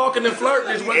between stalking and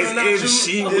flirting is whether or not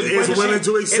she is willing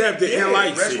to accept it and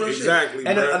likes it. Exactly.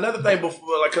 And another thing,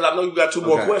 before, like, because I know you got two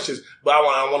more questions, but I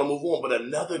want to move on. But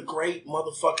another great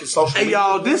motherfucking social media. Hey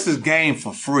y'all, this is game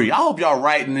for free. I hope y'all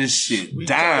writing this shit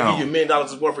down. Give you $1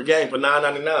 million worth of game for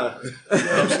 $9.99. You know what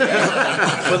I'm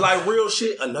saying? But like real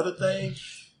shit. Another thing.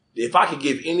 If I could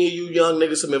give any of you young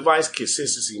niggas some advice,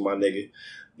 consistency, my nigga.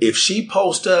 If she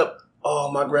post up,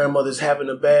 "Oh, my grandmother's having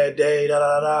a bad day, da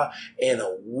da da," and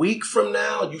a week from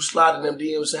now, you slide in them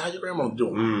DMs and say, "How your grandma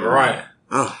doing?" Right.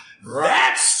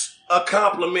 That's a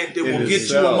compliment that will get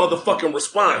you a motherfucking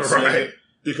response. Right.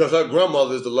 Because her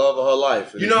grandmother is the love of her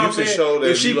life. And you know what I'm saying? Show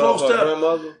that if she you love posts her up,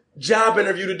 grandmother, job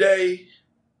interview today,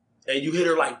 and you hit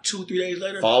her like 2-3 days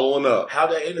later. Following up. How'd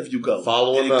that interview go?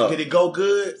 Following up. Did it go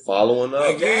good? Following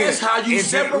up. That's how you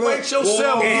separate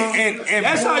yourself. And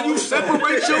that's how you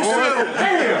separate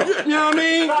yourself. You know what I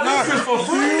mean? This is for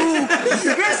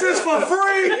free. This is for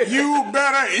free. You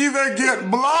better either get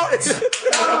blocked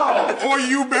or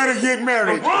you better get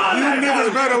married. You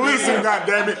niggas better listen,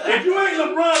 goddammit. If you ain't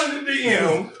LeBron in the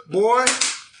DM, boy.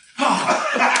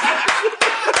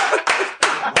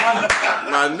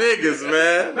 My niggas,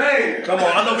 man. Come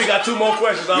on, I know we got 2 more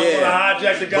questions. I don't want to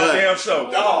hijack the goddamn show.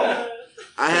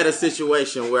 I had a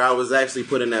situation where I was actually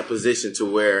put in that position to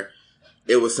where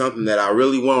it was something that I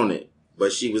really wanted,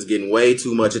 but she was getting way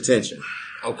too much attention.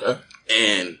 Okay.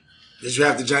 And did you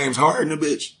have to James Harden the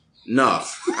bitch? No,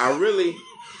 I really.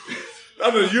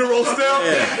 I'm the Euro step.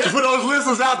 Yeah. For those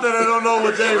listeners out there that don't know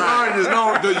what James Harden is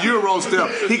known, the Euro step.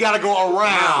 He got to go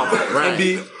around and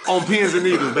be on pins and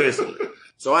needles, basically.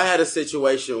 So I had a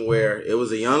situation where it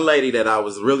was a young lady that I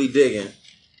was really digging.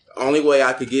 The only way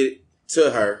I could get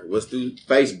to her was through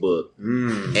Facebook.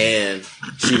 And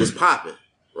she was popping,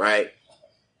 right?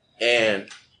 And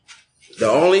the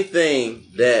only thing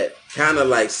that kind of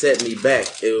like set me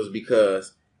back, it was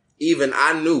because even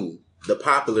I knew the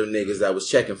popular niggas that was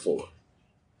checking for her.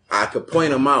 I could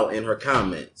point them out in her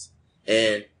comments.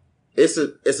 And it's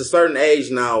a certain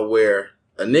age now where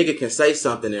a nigga can say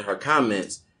something in her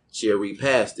comments, she'll read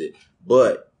past it.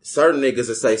 But certain niggas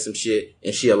will say some shit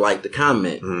and she'll like the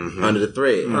comment under the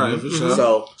thread. Right, for sure.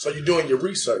 So you're doing your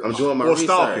research. I'm doing my research.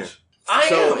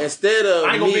 Stalking. Instead of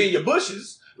I ain't gonna be in your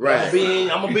bushes. Right. I'm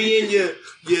gonna be in your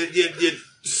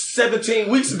 17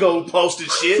 weeks ago posted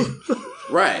shit.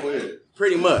 Right.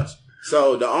 Pretty much.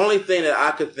 So the only thing that I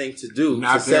could think to do,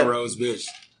 not Penrose, bitch.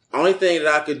 Only thing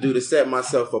that I could do to set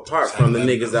myself apart from the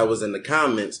niggas that was in the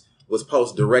comments was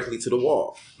post directly to the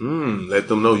wall. Let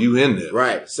them know you in there.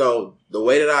 Right. So the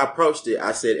way that I approached it,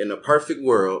 I said, in a perfect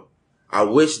world, I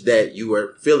wish that you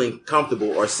were feeling comfortable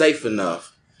or safe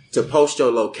enough to post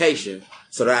your location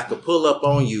so that I could pull up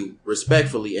on you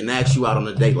respectfully and ask you out on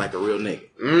a date like a real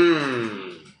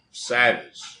nigga.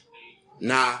 Savage.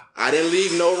 Nah, I didn't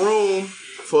leave no room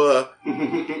for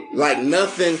like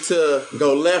nothing to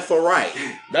go left or right.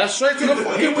 That's straight to the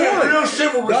point. He went real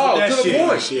chivalrous with that to the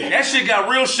shit. point. That shit got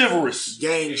real chivalrous.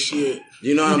 Gang shit.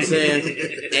 You know what I'm saying?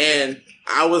 And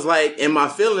I was like in my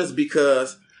feelings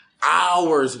because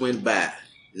hours went by.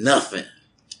 Nothing.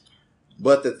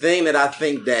 But the thing that I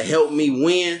think that helped me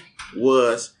win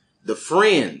was the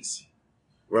friends.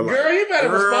 Like, girl, you better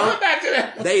respond back to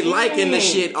that. They liking the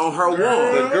shit on her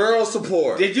wall. The girl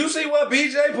support. Did you see what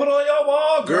BJ put on your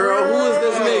wall? Girl, who is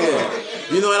this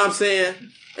nigga? You know what I'm saying?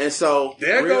 And so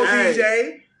there go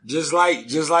DJ. Just like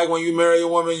when you marry a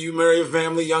woman, you marry a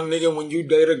family, young nigga. When you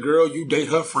date a girl, you date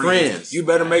her friends. You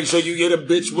better make sure you get a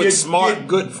bitch with smart,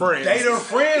 good friends. Date her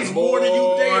friends more than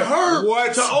you date her.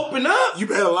 What? To open up. You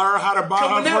better learn how to buy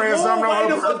her friends something on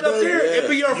her fuck up there.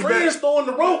 If your friends throwing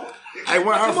the rope. Hey,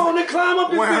 come on and climb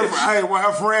up this bitch. When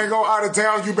her friend go out of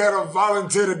town, you better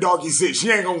volunteer to doggy sit. She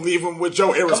ain't gonna leave him with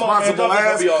your irresponsible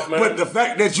ass. But the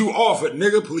fact that you offered,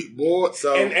 nigga, please, boy.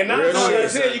 So, and not only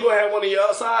that, you gonna have one of your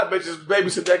outside bitches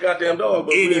babysit that goddamn dog.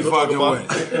 Any fucking way.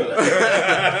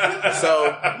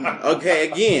 So, okay,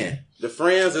 again, the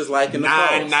friends is like in the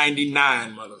post. $9.99,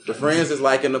 motherfucker. The friends is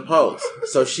like in the post.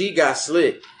 So she got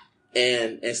slick,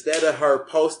 and instead of her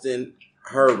posting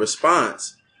her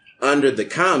response under the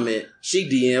comment, she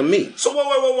DM'd me. So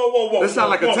whoa. That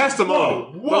sounds like a testimony.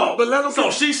 Whoa. But let them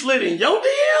so she slid in your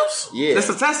DMs? Yeah. That's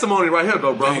a testimony right here,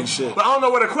 though, bro. Dang shit. But I don't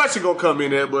know where the question gonna come in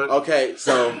there, but... Okay,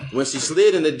 so when she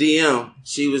slid in the DM,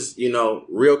 she was,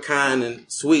 real kind and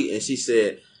sweet, and she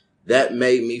said, that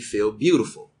made me feel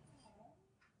beautiful.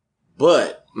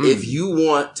 But if you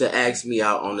want to ask me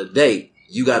out on a date,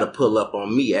 you got to pull up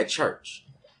on me at church.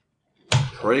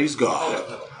 Praise God.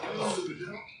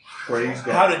 Praise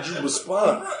God. How did you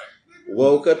respond?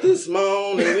 Woke up this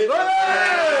morning with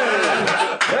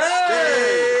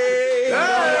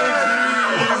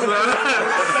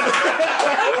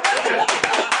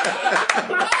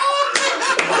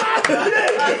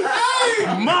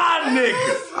my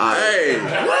nigga. Hey.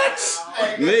 What?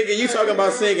 Nigga, you talking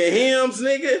about singing hymns,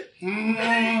 nigga?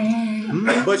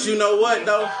 But you know what,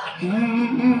 though?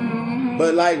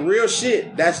 But like real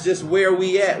shit, that's just where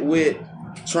we at with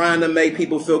trying to make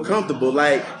people feel comfortable.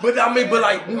 Like, but my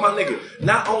nigga,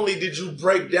 not only did you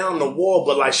break down the wall,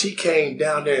 but like she came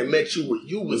down there and met you where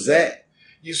you was at.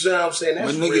 You see what I'm saying?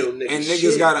 That's real nigga and shit.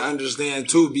 niggas gotta understand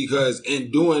too, because in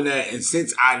doing that, and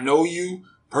since I know you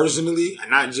personally,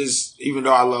 and not just, even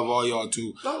though I love all y'all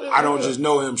too, I don't just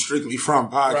know him strictly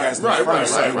from podcasting.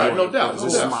 Right. No doubt.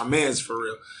 This is my man's for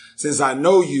real. Since I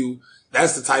know you,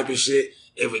 that's the type of shit.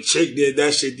 If a chick did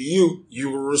that shit to you,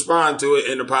 you would respond to it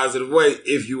in a positive way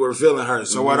if you were feeling her.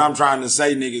 So what I'm trying to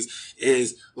say, niggas,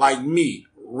 is like me,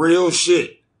 real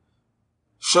shit.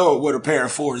 Show up with a pair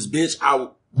of fours, bitch. I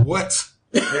will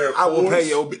pay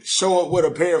your bitch. Show up with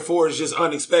a pair of fours just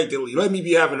unexpectedly. Let me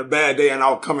be having a bad day and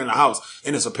I'll come in the house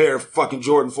and it's a pair of fucking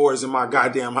Jordan 4s in my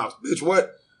goddamn house. Bitch,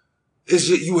 what? It's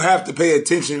just, you have to pay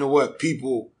attention to what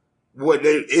people...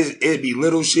 it'd be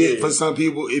little shit for some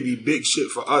people, it'd be big shit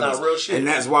for others. Real shit. And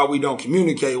that's why we don't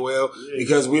communicate well,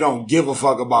 because we don't give a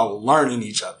fuck about learning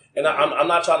each other. And I'm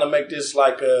not trying to make this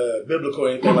like biblical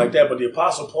or anything like that, but the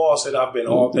Apostle Paul said, I've been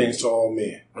all things to all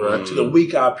men. Right. To the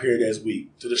weak I appeared as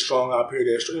weak. To the strong I appeared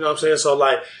as strong. You know what I'm saying? So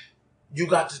like, you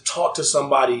got to talk to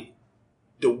somebody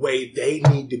the way they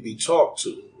need to be talked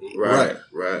to. Right.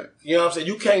 You know what I'm saying?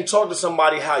 You can't talk to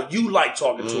somebody how you like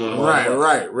talking to them.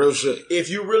 Right. Real shit. If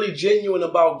you're really genuine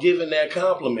about giving that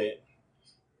compliment,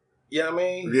 you know what I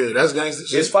mean? Yeah, that's gangster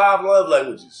shit. It's 5 love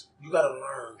languages. You got to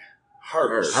learn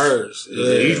hers.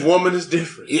 Yeah. Each woman is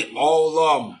different. All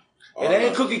of them. It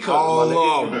ain't cookie cutter. All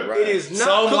of them. It is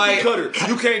not cookie cutter.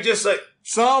 You can't just say...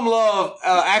 Some love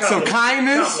acts of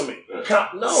kindness.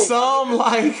 No. Some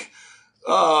like...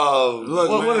 Look,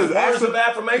 what is words of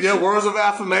affirmation? Yeah, words of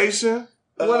affirmation.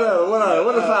 What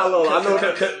is I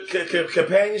know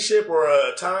companionship or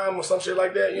a time or some shit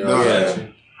like that. You know what I'm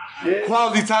saying? Yeah.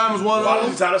 Quality time is one of Quality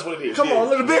those. time, that's what it is. Come on,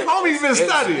 little big homie's been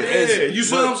studying. Yeah, you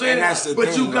see what I'm saying?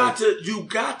 But you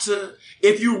got to,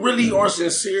 if you really are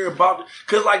sincere about it,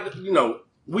 because like,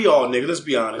 we all niggas, let's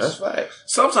be honest. That's right.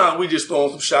 Sometimes we just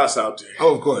throwing some shots out there.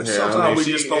 Oh, of course. Sometimes we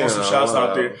just throwing some shots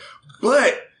out there.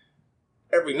 But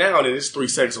every now and then, it's 3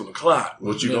 seconds on the clock.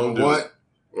 What you gonna do? What?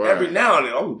 Right. Every now and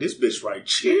then, this bitch right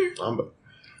here.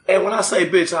 And when I say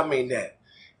bitch, I mean that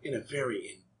in a very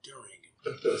enduring.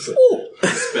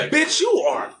 Bitch, you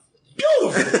are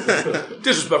beautiful.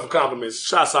 Disrespectful compliments.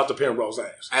 Shouts out to Penrose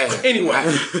ass. Anyway,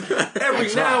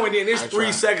 every now and then, it's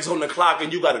 3 seconds on the clock,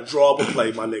 and you got to draw up a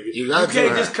play, my nigga. You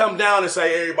can't just come down and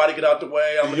say, everybody get out the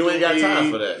way. You ain't got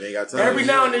time for that. You ain't got time. Every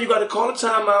now and then, you got to call a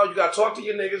timeout. You got to talk to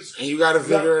your niggas. And you got to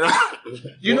figure it out.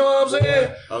 You know what I'm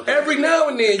saying? Okay. Every now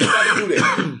and then, you got to do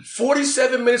that.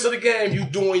 47 minutes of the game, you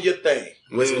doing your thing.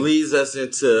 Which leads us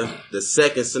into the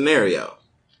second scenario.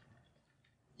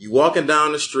 You walking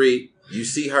down the street. You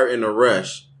see her in a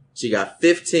rush. She got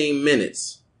 15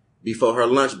 minutes before her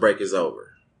lunch break is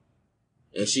over.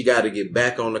 And she got to get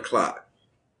back on the clock.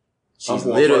 She's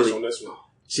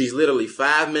literally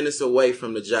 5 minutes away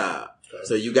from the job. Okay.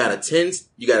 So you got a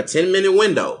 10-minute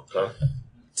window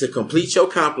to complete your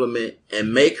compliment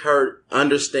and make her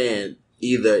understand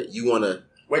either you want to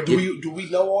Wait, do we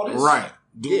know all this? Right.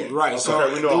 Yeah. Right. Okay,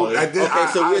 So we know all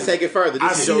this. We'll take it further.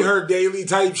 I see her daily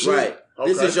type shit. Right.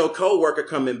 Okay. This is your coworker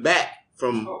coming back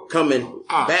from lunch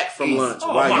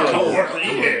Oh, while my you're coworker,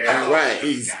 yeah. Right.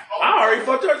 Easy. I already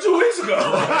fucked her 2 weeks ago.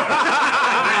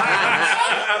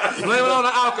 Blame it on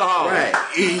the alcohol. Right.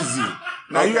 Easy.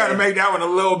 Now you got to make that one a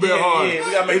little bit hard. Yeah,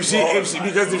 we got to make it hard.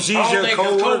 Because if she's I don't your think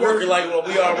his coworker, like, well,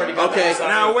 we already got Okay. that.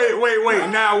 now wait.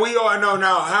 Now we all know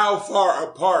now how far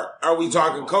apart are we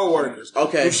talking coworkers?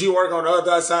 Okay. If she work on the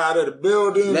other side of the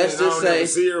building, Let's and I just don't never say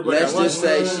see her, but let's at just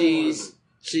say lunchtime-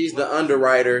 she's the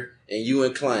underwriter and you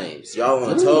in claims. Y'all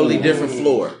on a totally different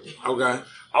floor. Okay.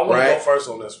 I want to Right. go first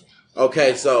on this one.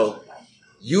 Okay, so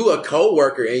you a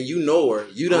coworker and you know her.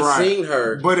 You done Right. seen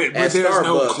her But at there's Starbucks,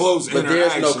 no close but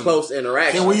there's no interaction. close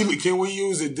interaction. Can we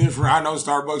use a different? I know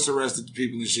Starbucks arrested the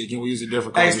people and shit. Can we use a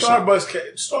different? Hey, coffee shop?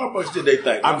 Starbucks did they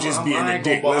thing. I'm just being a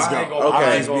dick. Let's go. Okay.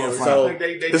 I'm just being fine. So-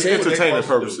 It's entertainment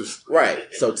purposes. Right.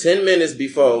 So 10 minutes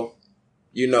before,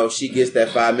 she gets that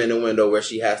 5-minute window where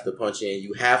she has to punch in,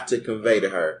 you have to convey to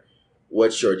her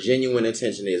what your genuine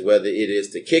intention is, whether it is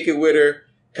to kick it with her,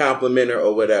 compliment her,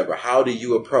 or whatever. How do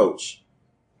you approach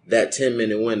that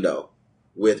 10-minute window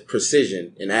with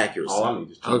precision and accuracy? All I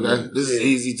need is Okay, this is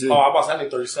easy too. Oh, I about to say I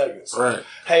need 30 seconds. Right.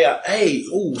 Hey,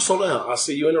 slow down. I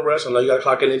see you in the rush. I know you got to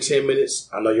clock in 10 minutes.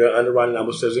 I know you're underwriting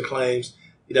administrative and claims.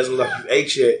 It doesn't look like you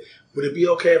ate yet. Would it be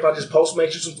okay if I just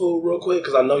Postmate you some food real quick?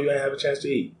 Because I know you ain't have a chance to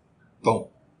eat. Boom.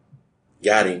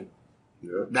 Got him.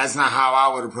 That's not how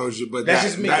I would approach it, but That's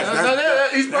just me. That's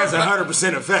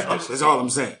 100% effective. That's all I'm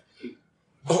saying.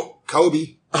 Oh,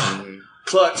 Kobe.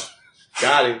 Clutch.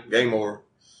 Got him. Game over.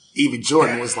 Even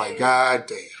Jordan was like, God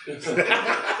damn.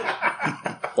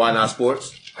 Why not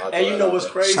sports? And you know what's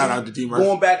crazy? Shout out to D. Murph.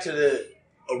 Going back to the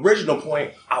original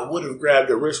point, I would have grabbed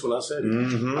the wrist when I said it.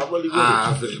 Mm-hmm. I really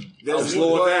would have.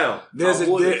 Slow it down.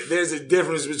 There's a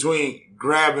difference between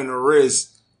grabbing a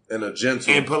wrist And a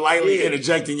gentle. and politely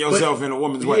interjecting yourself in a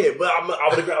woman's way. Yeah, but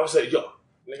I would say, yo.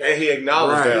 And he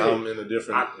acknowledged Right. that I'm in a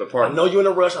different I department. know you're in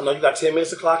a rush. I know you got 10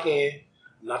 minutes to clock in.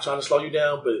 I'm not trying to slow you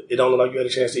down, but it don't look like you had a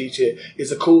chance to eat yet.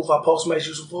 Is it cool if I Postmate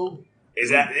you some food?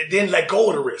 It didn't let go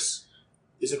of the wrist.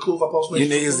 Is it cool if I Postmate You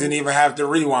you some niggas food? didn't even have to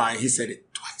rewind. He said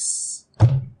it twice.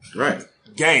 Right.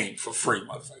 Game for free,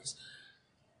 motherfuckers.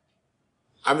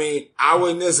 I mean, I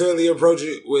wouldn't necessarily approach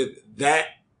it with that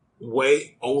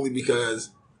way only because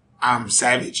I'm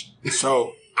savage.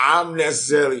 So I'm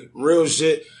necessarily real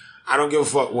shit. I don't give a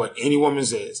fuck what any woman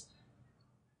says.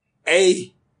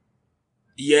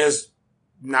 Yes,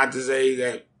 not to say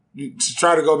that, to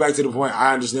try to go back to the point,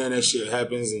 I understand that shit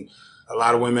happens and a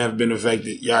lot of women have been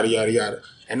affected, yada, yada, yada.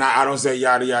 And I don't say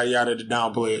yada, yada, yada to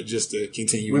downplay it, just to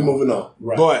continue. We're moving on.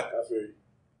 Right. But I feel you.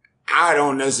 I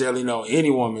don't necessarily know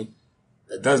any woman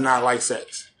that does not like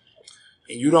sex.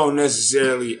 And you don't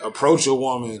necessarily approach a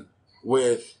woman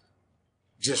with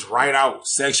just right out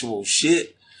sexual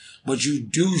shit, but you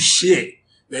do shit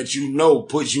that you know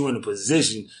puts you in a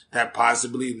position that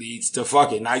possibly leads to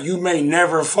fucking. Now, you may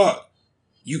never fuck.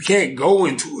 You can't go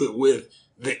into it with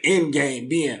the end game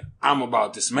being, I'm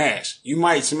about to smash. You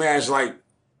might smash like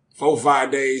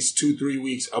 4-5 days, 2-3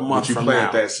 weeks, a month But you from planted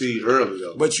now. that seed early,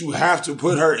 though. But you have to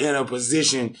put her in a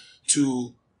position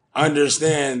to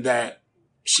understand that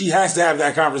she has to have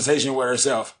that conversation with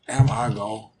herself. Am I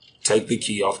going to take the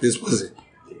key off this pussy?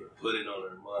 Put it on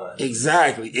her mind.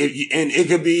 Exactly. And it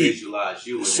could be, Visualize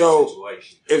you in so that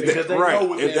situation. if Because they know right,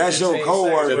 within if that's your 15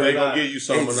 coworker, seconds, They're going to give you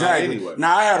something exactly. anyway.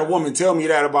 Now, I had a woman tell me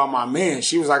that about my man.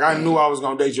 She was like, I knew I was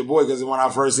going to date your boy because when I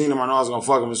first seen him, I knew I was going to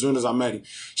fuck him as soon as I met him.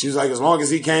 She was like, as long as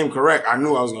he came correct, I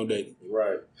knew I was going to date him.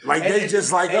 Right. Like, they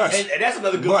just like us. And that's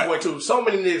another good But- point, too. So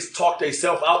many niggas talk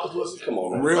themselves out the pussy. Come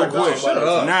on, man. Real Like, quick. shut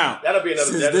up. Now, That'll be another.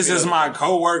 since that'll this be is another- my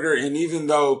coworker, and even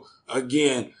though,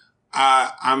 again,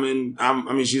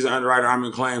 she's an underwriter, I'm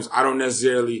in claims, I don't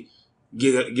necessarily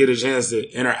get a chance to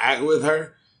interact with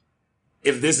her.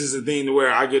 If this is a thing to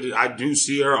where I do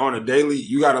see her on a daily,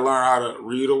 you got to learn how to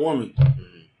read a woman,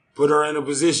 put her in a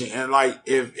position. And like,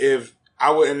 if I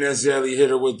wouldn't necessarily hit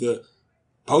her with the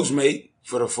Postmate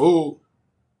for the food,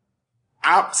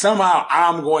 somehow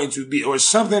I'm going to be, or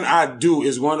something I do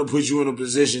is going to put you in a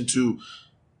position to,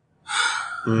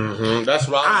 That's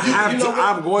what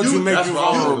I'm going to make that's you what I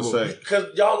was vulnerable. going to say. Because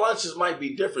y'all lunches might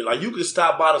be different. Like, you could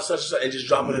stop by the such and such and just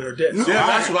drop it in her desk. No, Yeah,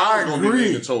 that's what I was going to be agree.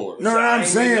 leaning towards. No, I'm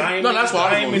saying, No, that's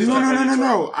what I was gonna say.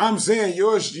 no. I'm saying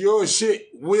your shit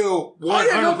will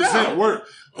 100% work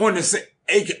on the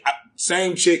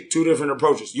same chick, two different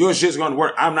approaches. Your shit's going to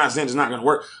work. I'm not saying it's not going to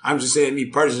work. I'm just saying me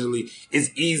personally, it's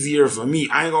easier for me.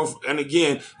 I ain't going to, and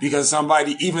again, because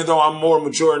somebody, even though I'm more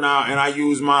mature now and I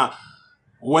use my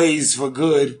ways for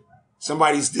good,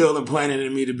 somebody's still implanted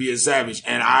in me to be a savage.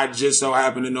 And I just so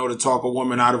happen to know to talk a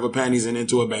woman out of her panties and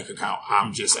into a bank account.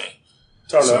 I'm just saying.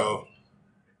 So,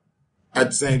 at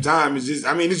the same time, it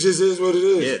just is what it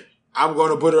is. Yeah. I'm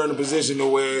going to put her in a position to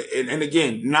where, and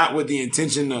again, not with the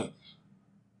intention to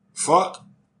fuck,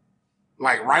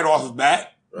 like right off the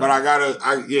bat,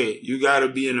 but you gotta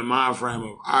be in the mind frame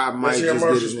of, I might just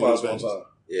get this nigga.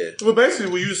 Yeah. Well,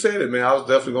 basically, when you said it, man, I was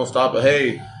definitely going to stop it.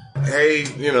 Hey,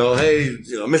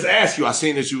 Mr. Askew, I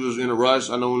seen that you was in a rush.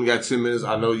 I know we only got 10 minutes.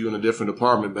 I know you in a different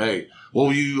department, but hey, what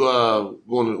were you,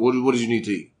 what did you need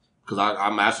to eat? Because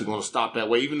I'm actually going to stop that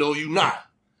way, even though you not.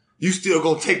 You still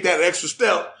going to take that extra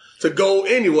step to go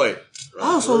anyway. Right.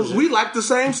 Also, we like the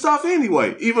same stuff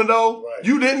anyway, even though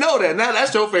you didn't know that. Now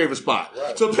that's your favorite spot.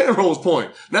 Right. So Penrose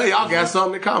Point. Now y'all got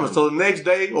something in common. So the next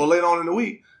day or later on in the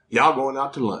week, y'all going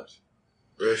out to lunch.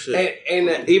 Real shit.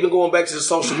 And even going back to the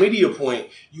social media point,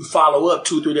 you follow up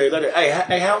 2-3 days later.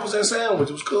 Hey, how was that sandwich?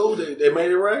 It was cool. They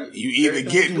made it right. You either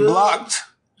getting blocked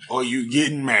or you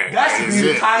getting married. That's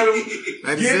the title.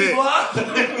 Getting blocked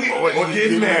or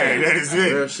getting married. That is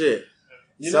it. Real shit.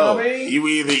 You know what I mean? You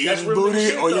either eating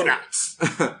booty or you're not.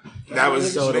 That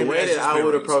was so the way that I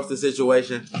would approach the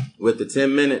situation with the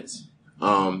 10 minutes.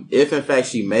 If in fact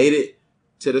she made it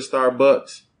to the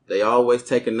Starbucks, they always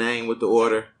take a name with the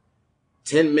order.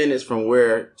 10 minutes from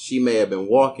where she may have been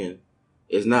walking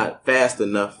is not fast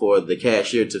enough for the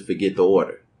cashier to forget the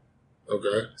order.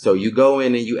 Okay. So you go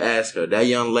in and you ask her, that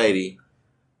young lady,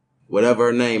 whatever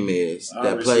her name is,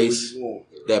 that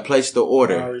placed the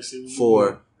order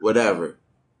for whatever.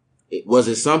 Was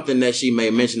it something that she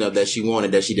made mention of that she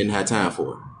wanted that she didn't have time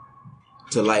for?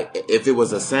 To like, if it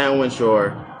was a sandwich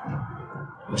or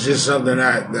just something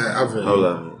that I feel. Hold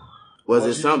on. Was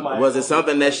it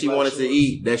something that she wanted to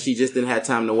eat that she just didn't have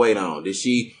time to wait on? Did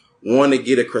she want to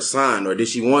get a croissant, or did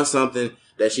she want something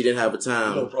that she didn't have a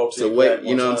time to wait?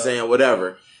 You know what I'm saying?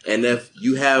 Whatever. And if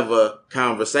you have a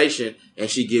conversation and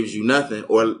she gives you nothing,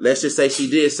 or let's just say she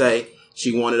did say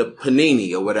she wanted a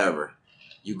panini or whatever,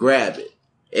 you grab it.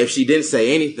 If she didn't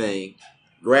say anything,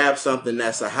 grab something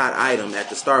that's a hot item at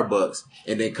the Starbucks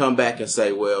and then come back and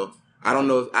say, well, I don't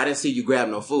know, I didn't see you grab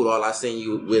no food. All I seen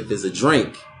you with is a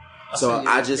drink. So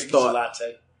I just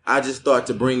thought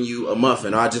to bring you a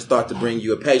muffin, or I just thought to bring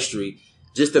you a pastry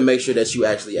just to make sure that you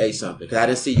actually ate something. Because I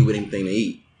didn't see you with anything to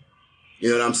eat.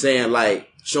 You know what I'm saying? Like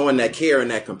showing that care and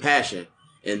that compassion.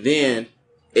 And then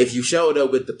if you showed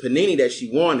up with the panini that she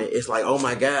wanted, it's like, oh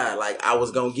my God, like I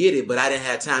was going to get it, but I didn't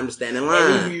have time to stand in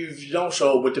line. If you don't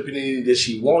show up with the panini that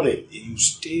she wanted, you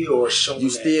still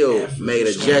made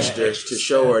a gesture to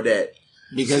show her that.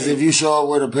 Because if you show up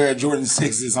with a pair of Jordan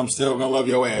 6s, I'm still going to love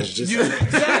your ass. Just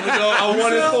I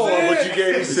wanted 4, but you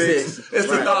gave me 6. It's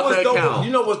the thought that counts.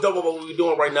 You know what's dope about what we're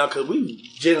doing right now? Because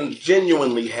we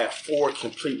genuinely have 4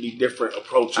 completely different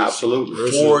approaches.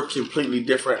 Absolutely. 4 completely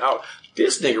different out.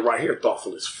 This nigga right here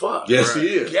thoughtful as fuck. Yes, he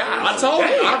is. Yeah, I told you.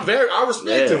 I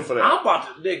respect him for that. I'm about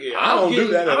to, nigga. I don't do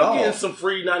that at all. I'm getting some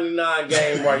free 99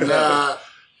 game right now.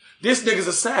 This nigga's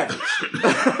a savage.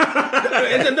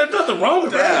 And there's nothing wrong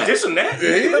with that. This and that.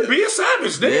 Yeah. Be a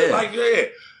savage, nigga. Yeah.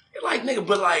 Like, nigga,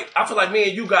 but like, I feel like me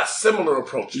and you got similar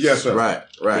approaches. Yes, sir. Right.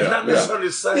 It's not necessarily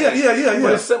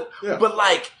the same. Yeah. But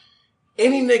like,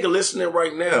 any nigga listening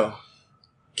right now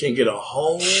can get a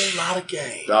whole lot of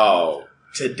game. Oh.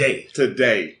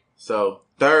 Today. So,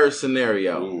 third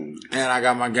scenario. And I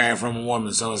got my game from a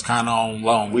woman, so it's kind of on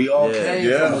loan. We all came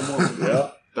from a woman.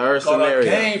 Yeah. Third scenario.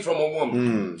 Came from a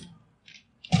woman.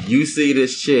 You see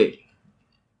this chick.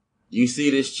 Is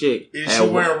she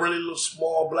wearing really little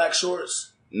small black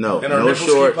shorts? No. And her no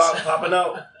shorts. Popping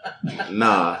out?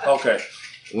 Nah. Okay.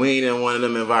 We ain't in one of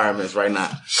them environments right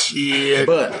now. Shit.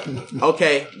 But,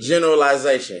 okay,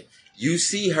 generalization. You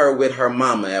see her with her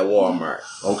mama at Walmart.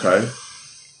 Okay.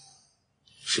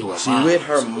 She with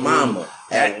her mama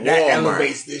at Walmart. That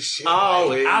elevates this shit.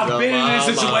 Oh, I've been in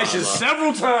this situation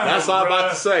several times. That's all I'm about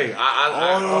to say.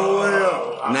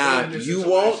 Now, you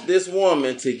want this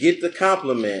woman to get the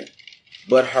compliment,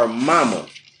 but her mama,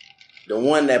 the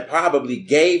one that probably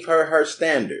gave her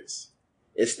standards,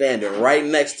 is standing right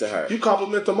next to her. You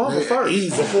compliment the mama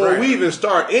first. Before we even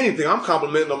start anything, I'm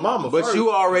complimenting the mama first. But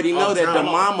you already know that the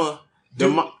mama...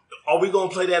 Are we going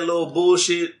to play that little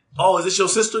bullshit? Oh, is this your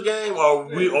sister game?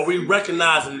 Or are we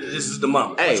recognizing that this is the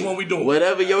mama? Hey, which one we doing?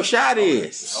 Whatever your shot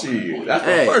is. Shit, that's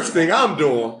the first thing I'm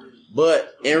doing.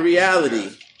 But in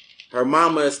reality, her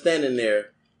mama is standing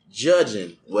there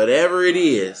judging whatever it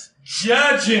is.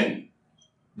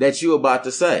 That you about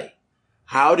to say.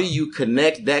 How do you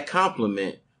connect that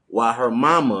compliment while her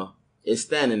mama is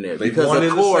standing there? Because of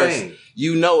course,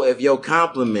 you know if your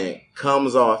compliment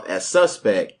comes off as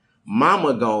suspect,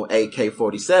 Mama gon'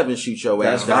 AK-47 shoot your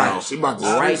ass down. She about to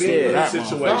right there. That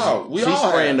situation. She's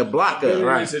spraying the block up.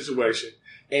 Right. Situation.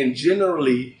 And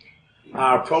generally,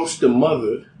 I approach the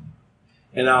mother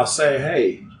and I'll say,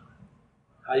 "Hey,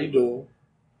 how you doing?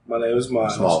 My name is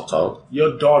Miles. Small talk.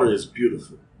 Your daughter is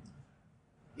beautiful.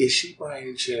 Is she by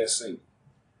any chance single?"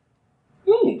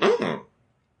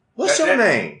 What's your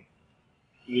name?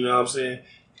 You know what I'm saying?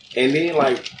 And then,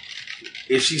 like,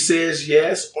 if she says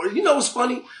yes, or you know what's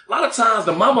funny? A lot of times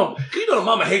the mama, the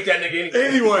mama hate that nigga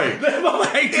anyway. The mama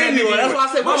hate that nigga. That's why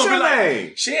I said, what's Mama your be name?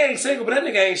 Like, she ain't single, but that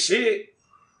nigga ain't shit.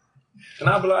 And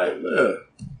I'll be like,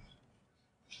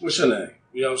 what's your name?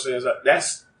 You know what I'm saying? So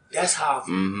that's how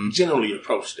I generally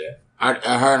approach that.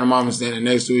 I heard the mama standing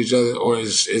next to each other, or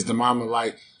is the mama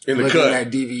like In the looking cut.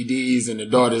 at DVDs and the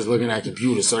daughter's looking at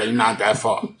computers, so they not that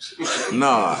far.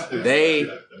 Nah, they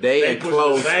in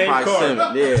close the same proximity.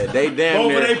 car. Yeah, they damn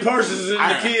Both of near. their purses is in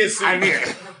the kids' seat. I mean,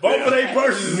 Both of their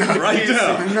purses is in the Right kids'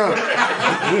 there. seat. no.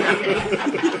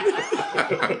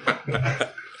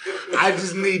 I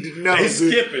just need to know. They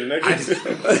dude. skipping.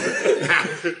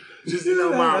 Just to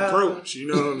know my approach. You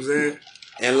know what I'm saying?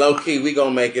 And low key, we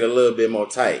gonna make it a little bit more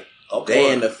tight.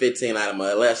 They in the 15 item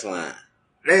or less line.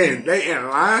 They in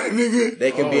line, nigga.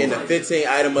 They can be in the 15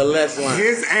 item or less line.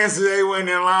 His answer, they went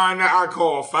in line. I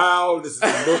call foul. This is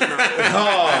the book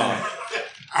now.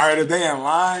 All right, if they in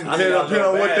line, Depending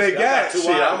on what they got, shit,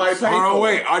 I might pay hold on, for it.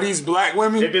 wait. Are these black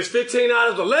women? If it's 15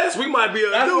 items or less, we might be able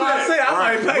to That's do what I that. say. I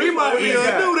Right. might pay We might for be it. able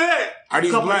to do that. Are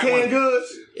these Couple black canned women?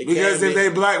 goods. It Because can if they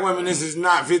black women, this is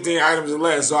not 15 items or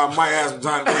less, so I might have some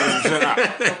time to clean some shit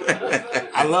out.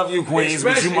 I love you, Queens,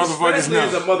 but you motherfuckers Especially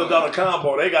as a know. mother-daughter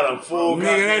combo. They got a full Nigga,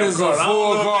 that goddamn is a cart. I don't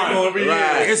full know if they cart. gonna be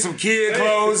Right. here. There's some kid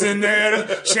clothes in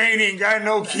there. Shane ain't got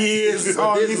no kids.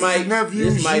 All This these might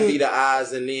nephews. this might be the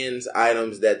odds and ends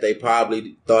items that they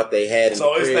probably thought they had in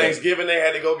So the it's crib. Thanksgiving. They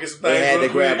had to go get some They things. had to real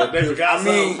quick. grab a They few- forgot I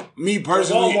mean, something. me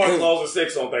personally, Walmart if- closed at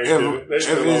 6 on Thanksgiving. They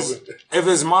still open. if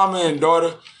it's mama and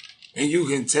daughter, and you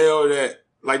can tell that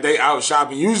like they out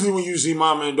shopping. Usually when you see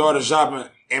mama and daughter shopping,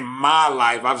 in my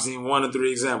life, I've seen 1 or 3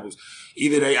 examples.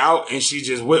 Either they out and she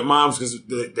just with moms because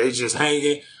they just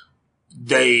hanging.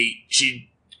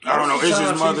 I don't know, it's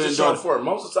just mother and daughter.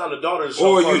 Most of the time, the daughter is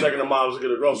Or chauffeur you- taking the moms to get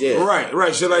a grocery. Yeah.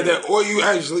 Right, shit like that. Or you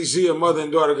actually see a mother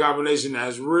and daughter combination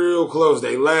that's real close.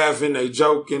 They laughing, they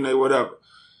joking, they whatever.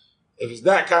 If it's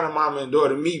that kind of mama and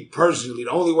daughter, me personally,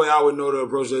 the only way I would know to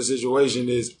approach that situation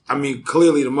is, I mean,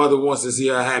 clearly the mother wants to see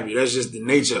her happy. That's just the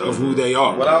nature of who they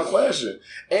are. Without question.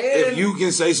 And If you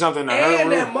can say something to her,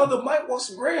 and that mother might want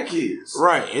some grandkids.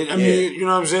 right? I mean, you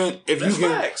know what I'm saying. If That's you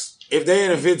can, facts. if they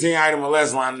in a 15 item or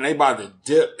less line and they about to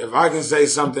dip, if I can say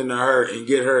something to her and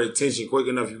get her attention quick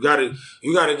enough, you gotta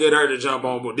get her to jump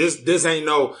on board. This ain't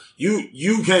no,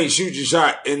 you can't shoot your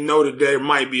shot and know that there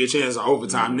might be a chance of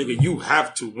overtime, nigga. You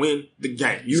have to win the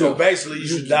game. So basically, you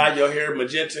should dye your hair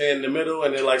magenta in the middle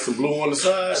and then like some blue on the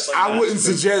sides. Like I wouldn't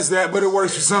suggest that, but it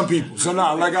works for some people. So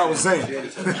nah, like I was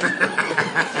saying.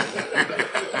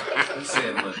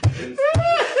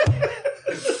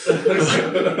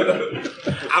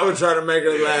 I would try to make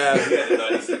her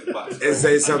laugh and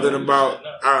say something about,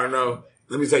 I don't know,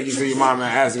 let me take you to your mom and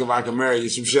ask if I can marry you,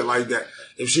 some shit like that.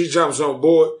 If she jumps on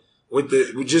board with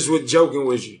joking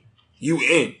with you, you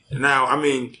in. Now, I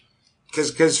mean,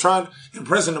 cause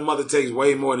impressing the mother takes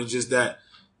way more than just that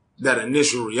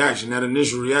initial reaction. That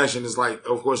initial reaction is like,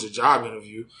 of course, a job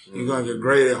interview. You're going to get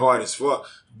graded hard as fuck.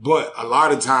 But a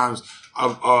lot of times,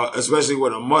 especially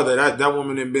with a mother, that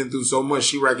woman had been through so much,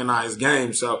 she recognized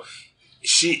game. So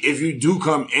if you do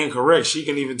come incorrect, she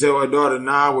can even tell her daughter,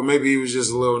 nah, well, maybe he was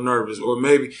just a little nervous, or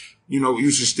maybe,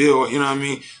 you should still, you know what I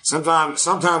mean? Sometimes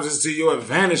it's to your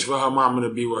advantage for her mama to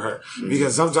be with her.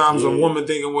 Because sometimes a woman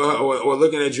thinking with her, or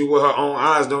looking at you with her own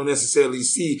eyes don't necessarily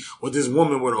see what this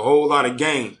woman with a whole lot of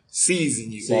game sees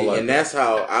in you. See, and that's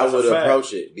how I would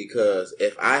approach it. Because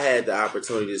if I had the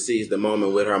opportunity to seize the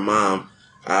moment with her mom,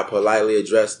 I politely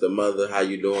address the mother, how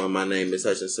you doing? My name is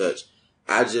such and such.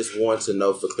 I just want to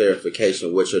know for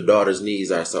clarification what your daughter's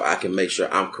needs are so I can make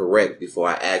sure I'm correct before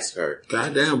I ask her.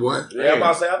 Goddamn, boy. Yeah, I'm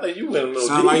about to say, I think you went a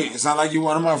little deep. Sound like you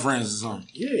one of my friends or something.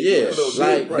 Yeah,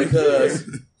 like, because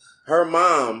her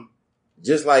mom,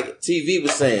 just like TV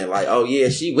was saying, like, oh yeah,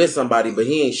 she with somebody, but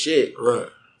he ain't shit. Right.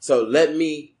 So let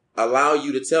me allow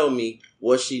you to tell me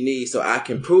what she needs so I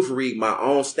can proofread my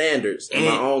own standards and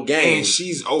my own game. And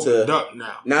she's opened up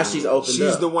now. Now she's opened up.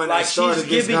 She's the one that Like started she's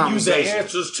this giving you the conversation.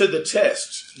 answers to the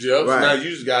test. Yep. Right. Now you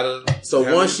just gotta.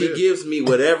 So once she gives me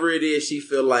whatever it is she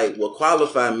feel like will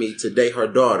qualify me to date her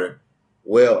daughter,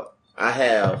 well, I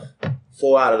have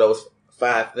 4 out of those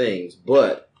 5 things,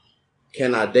 but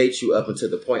can I date you up until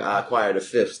the point I acquire the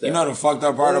fifth step? You know the fucked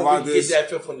up part about this? Get that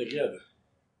fifth one together.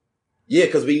 Yeah,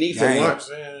 because we need some one.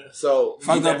 So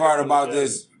fucked up part about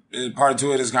this, part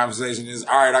 2 of this conversation is,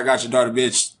 all right, I got your daughter,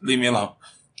 bitch. Leave me alone.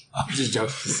 I'm just joking.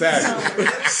 Savage.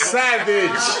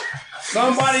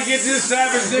 Somebody get this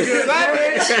savage nigga.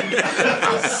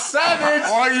 Savage.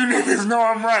 All you niggas know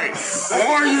I'm right.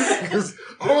 All you niggas.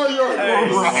 All y'all know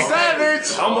I'm right.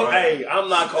 Savage. I'm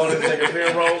not calling this nigga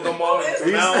Penrose no more.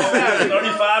 Now I'm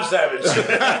 35 Savage.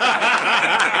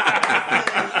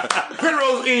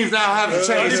 Penrose Eames now have to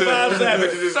change 35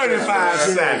 Savage. 35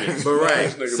 Savage. But right.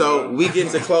 So we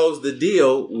get to close the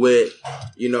deal with,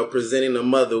 presenting the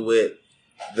mother with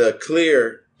the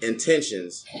clear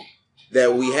intentions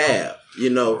that we have,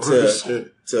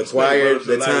 to acquire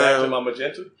the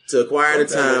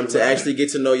time to actually get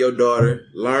to know your daughter,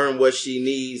 learn what she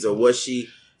needs or what she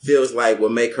feels like will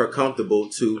make her comfortable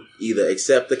to either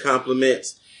accept the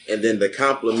compliments, and then the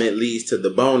compliment leads to the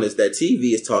bonus that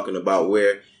TV is talking about,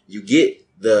 where you get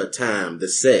the time, the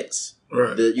sex,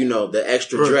 right. the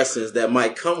extra dressings that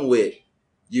might come with,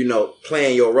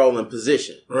 playing your role in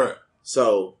position. Right.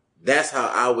 So that's how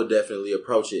I would definitely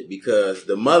approach it, because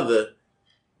the mother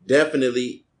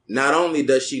definitely, not only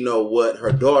does she know what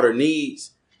her daughter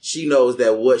needs, she knows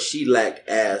that what she lacked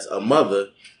as a mother,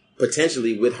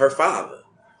 potentially with her father.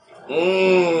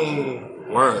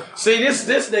 Word. See, this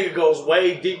nigga goes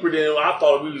way deeper than I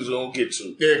thought we was gonna get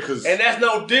to. Yeah, and that's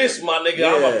no diss, my nigga.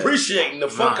 Yeah. I'm appreciating the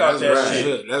fuck out that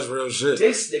shit. That's real shit.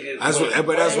 This nigga. That's what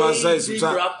I say.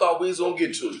 Sometimes I thought we was gonna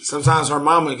get to. Sometimes her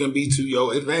mama can be to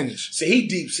your advantage. See, he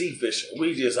deep sea fishing.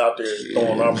 We just out there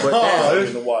throwing our breath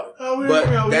in the water.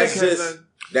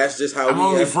 That's just how I'm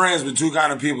only friends with two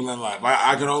kind of people in life.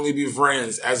 I can only be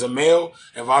friends as a male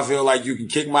if I feel like you can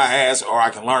kick my ass or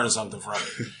I can learn something from it.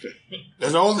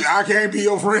 I can't be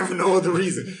your friend for no other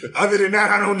reason. Other than that,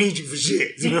 I don't need you for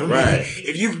shit. You know what I mean?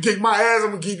 If you can kick my ass, I'm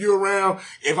gonna keep you around.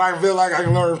 If I feel like I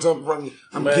can learn something from you,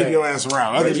 I'm gonna keep your ass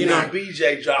around. Other than that,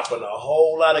 BJ dropping a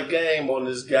whole lot of game on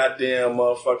this goddamn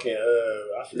motherfucking.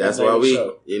 That's why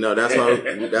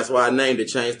that's why I named it.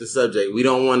 Change the subject. We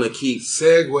don't want to keep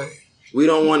segue. We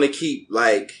don't want to keep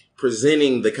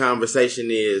presenting the conversation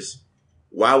is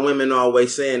why women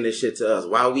always saying this shit to us.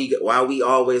 Why we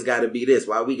always got to be this.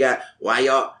 Why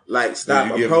y'all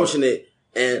stop approaching it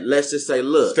and let's just say,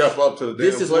 look, step up to the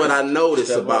this is what I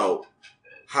notice about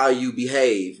how you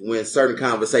behave when certain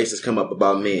conversations come up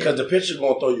about men. Because the pitcher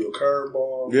gonna throw you a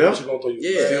curveball. Yeah, gonna throw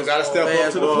you still got to step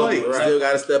up to the plate. Right. Still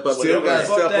got to step up. Still got to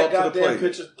step up to the plate.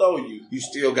 Pitcher throw you. You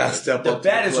still got to step up. The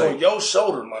bat is on your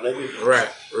shoulder, my nigga. Right,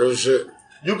 real shit.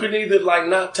 You can either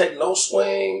not take no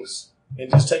swings and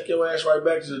just take your ass right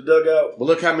back to the dugout. But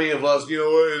look how many of us,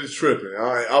 is tripping. All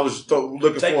right, I was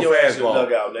looking take for your a ass to the fastball.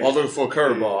 dugout, nigga. I was looking for a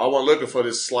curveball. I wasn't looking for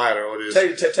this slider or this.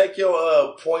 Take your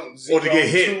 0.02% or to get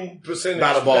hit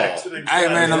by the ball. Hey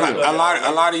man, a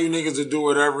lot of you niggas will do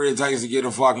whatever it takes to get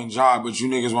a fucking job, but you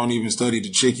niggas won't even study the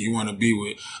chick you want to be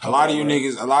with. A lot of you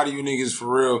niggas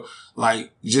for real.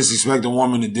 Just expect a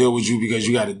woman to deal with you because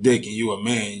you got a dick and you a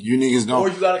man. You niggas don't. Or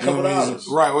you got a couple dollars.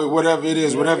 Right, whatever it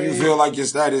is, whatever you feel like your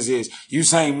status is. You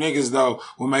same niggas, though,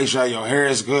 will make sure your hair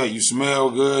is good, you smell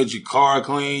good, your car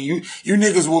clean. You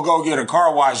niggas will go get a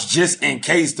car wash just in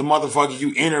case the motherfucker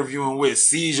you interviewing with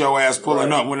sees your ass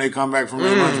pulling up when they come back from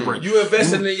their lunch break. You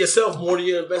investing in yourself more than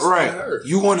you investing in her.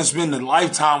 You want to spend a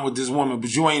lifetime with this woman,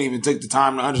 but you ain't even took the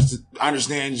time to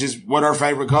understand just what her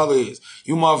favorite color is.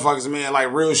 You motherfuckers, man,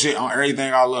 real shit on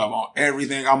everything I love, on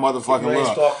everything I motherfucking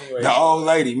love. The old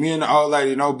lady, me and the old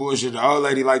lady, no bullshit. The old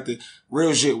lady, the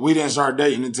real shit. We didn't start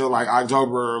dating until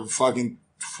October of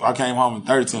I came home in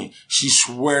 13. She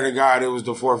swear to God it was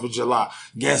the 4th of July.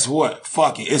 Guess what?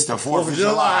 Fuck it. It's the 4th of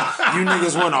July. You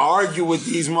niggas want to argue with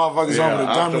these motherfuckers over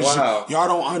the dumbest shit. Y'all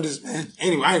don't understand.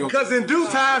 Anyway, I ain't gonna. Because in due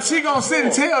time, she gonna sit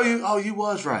and tell you, oh, you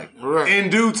was right. In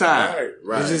due time.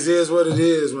 Right. It just is what it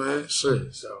is, man.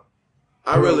 Shit. So.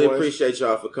 I really appreciate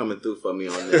y'all for coming through for me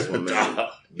on this one, man.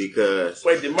 Because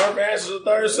wait, did Murph answer the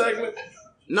third segment?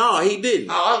 No, he didn't.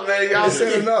 Oh man, y'all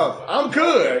said enough. I'm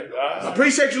good. I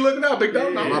appreciate you looking out, big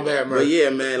dog. No, my bad, man. But yeah,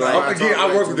 man,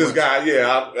 I work with this guy.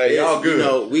 Yeah, y'all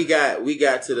good. We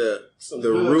got to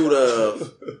the root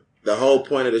of the whole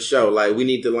point of the show. We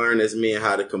need to learn as men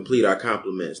how to complete our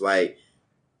compliments.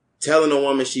 Telling a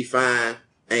woman she fine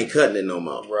ain't cutting it no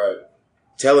more. Right.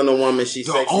 Telling a woman she's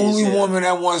sexy. The only woman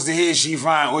that wants to hear she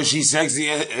fine or she sexy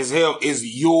as hell is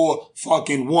your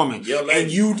fucking woman. And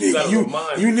you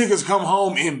niggas come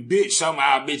home and bitch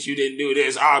somehow, bitch you didn't do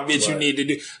this. Bitch you need to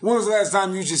do. When was the last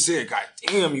time you just said, God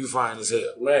damn, you fine as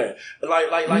hell? Man.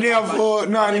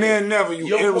 Never,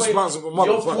 you irresponsible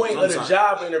motherfucker. Your point of the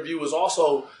job interview was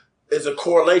also is a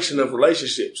correlation of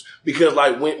relationships because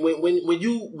like when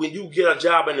you get a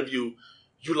job interview,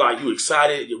 you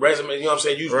excited, your resume, you know what I'm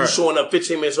saying? You showing up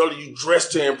 15 minutes early, you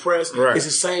dressed to impress. Right. It's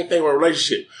the same thing with a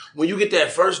relationship. When you get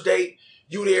that first date,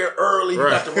 you there early, you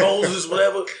got the roses,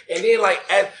 whatever, and then like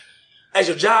as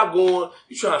your job going,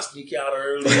 you trying to sneak out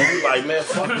early. You like, man,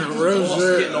 fuck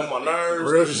this, getting on my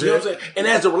nerves. You know what I'm saying? And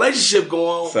as the relationship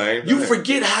go on, you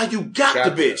forget how you got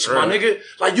the bitch, my nigga.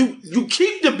 Like you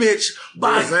keep the bitch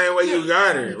by the same way you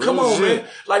got her. Come on, man.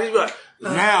 Like you like.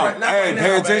 Now,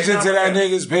 pay attention to that,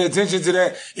 niggas. Pay attention to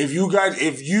that. If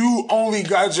you only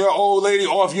got your old lady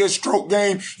off your stroke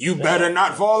game, you better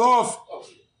not fall off.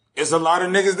 It's a lot of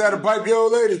niggas that'll pipe your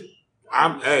old lady.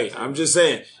 I'm just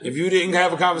saying, if you didn't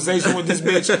have a conversation with this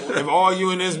bitch, if all you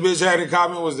and this bitch had in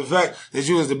common was the fact that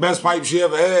you was the best pipe she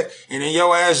ever had, and then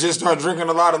your ass just start drinking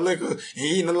a lot of liquor and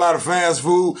eating a lot of fast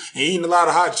food and eating a lot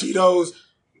of hot Cheetos.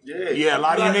 Yeah, a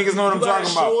lot of you niggas know what I'm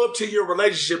talking about. Show up to your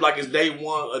relationship like it's day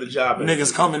one of the job.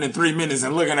 Niggas coming in 3 minutes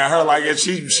and looking at her like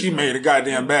she made a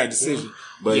goddamn bad decision.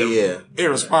 But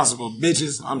irresponsible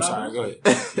bitches. I'm sorry, go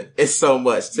ahead. It's so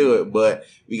much to it, but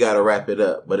we gotta wrap it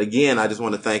up. But again, I just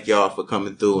want to thank y'all for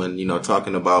coming through and,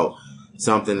 talking about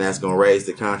something that's gonna raise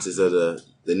the conscience of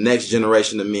the next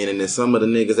generation of men and then some of the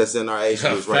niggas that's in our age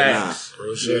groups right now.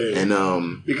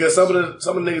 And because some of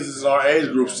the niggas in our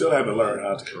age group still haven't learned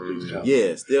how to compete.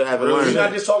 Yeah, still haven't learned. We're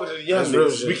not just talking to the young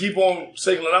niggas. We keep on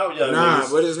singling out young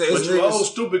niggas. But you old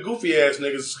stupid goofy ass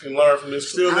niggas can learn from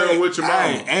this. Still living with your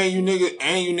mama. And you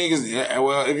niggas,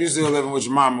 well, if you're still living with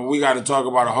your mama, we got to talk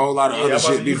about a whole lot of other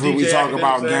shit before we talk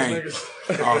about game.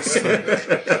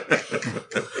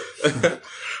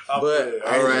 But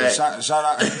all right, shout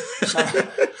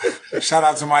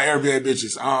out to my Airbnb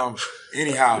bitches.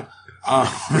 Anyhow, I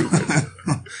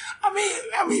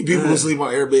mean, people who sleep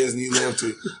on Airbnbs need love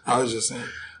too. I was just saying.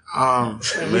 Man,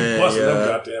 busting them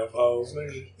goddamn hoes,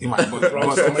 nigga. You might bust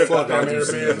the fuck out of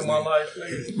Airbnbs in my life,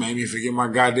 nigga. It made me forget my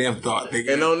goddamn thought,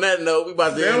 nigga. And on that note, we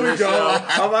about to end this show.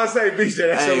 I'm about to say, BJ,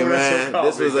 that's hey, man,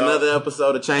 this was another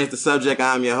episode of Change the Subject.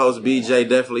 I'm your host, BJ.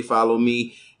 Definitely follow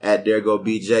me at There Go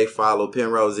BJ. Follow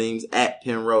Penrose Eames at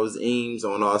Penrose Eames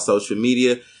on all social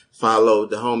media. Follow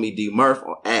the homie D Murph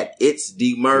at It's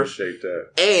D Murph. Appreciate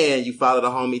that. And you follow the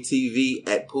homie TV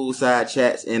at Poolside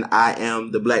Chats, and I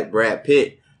am the Black Brad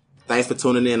Pitt. Thanks for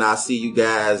tuning in. I'll see you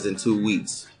guys in 2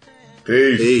 weeks.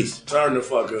 Peace. Turn the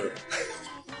fuck up.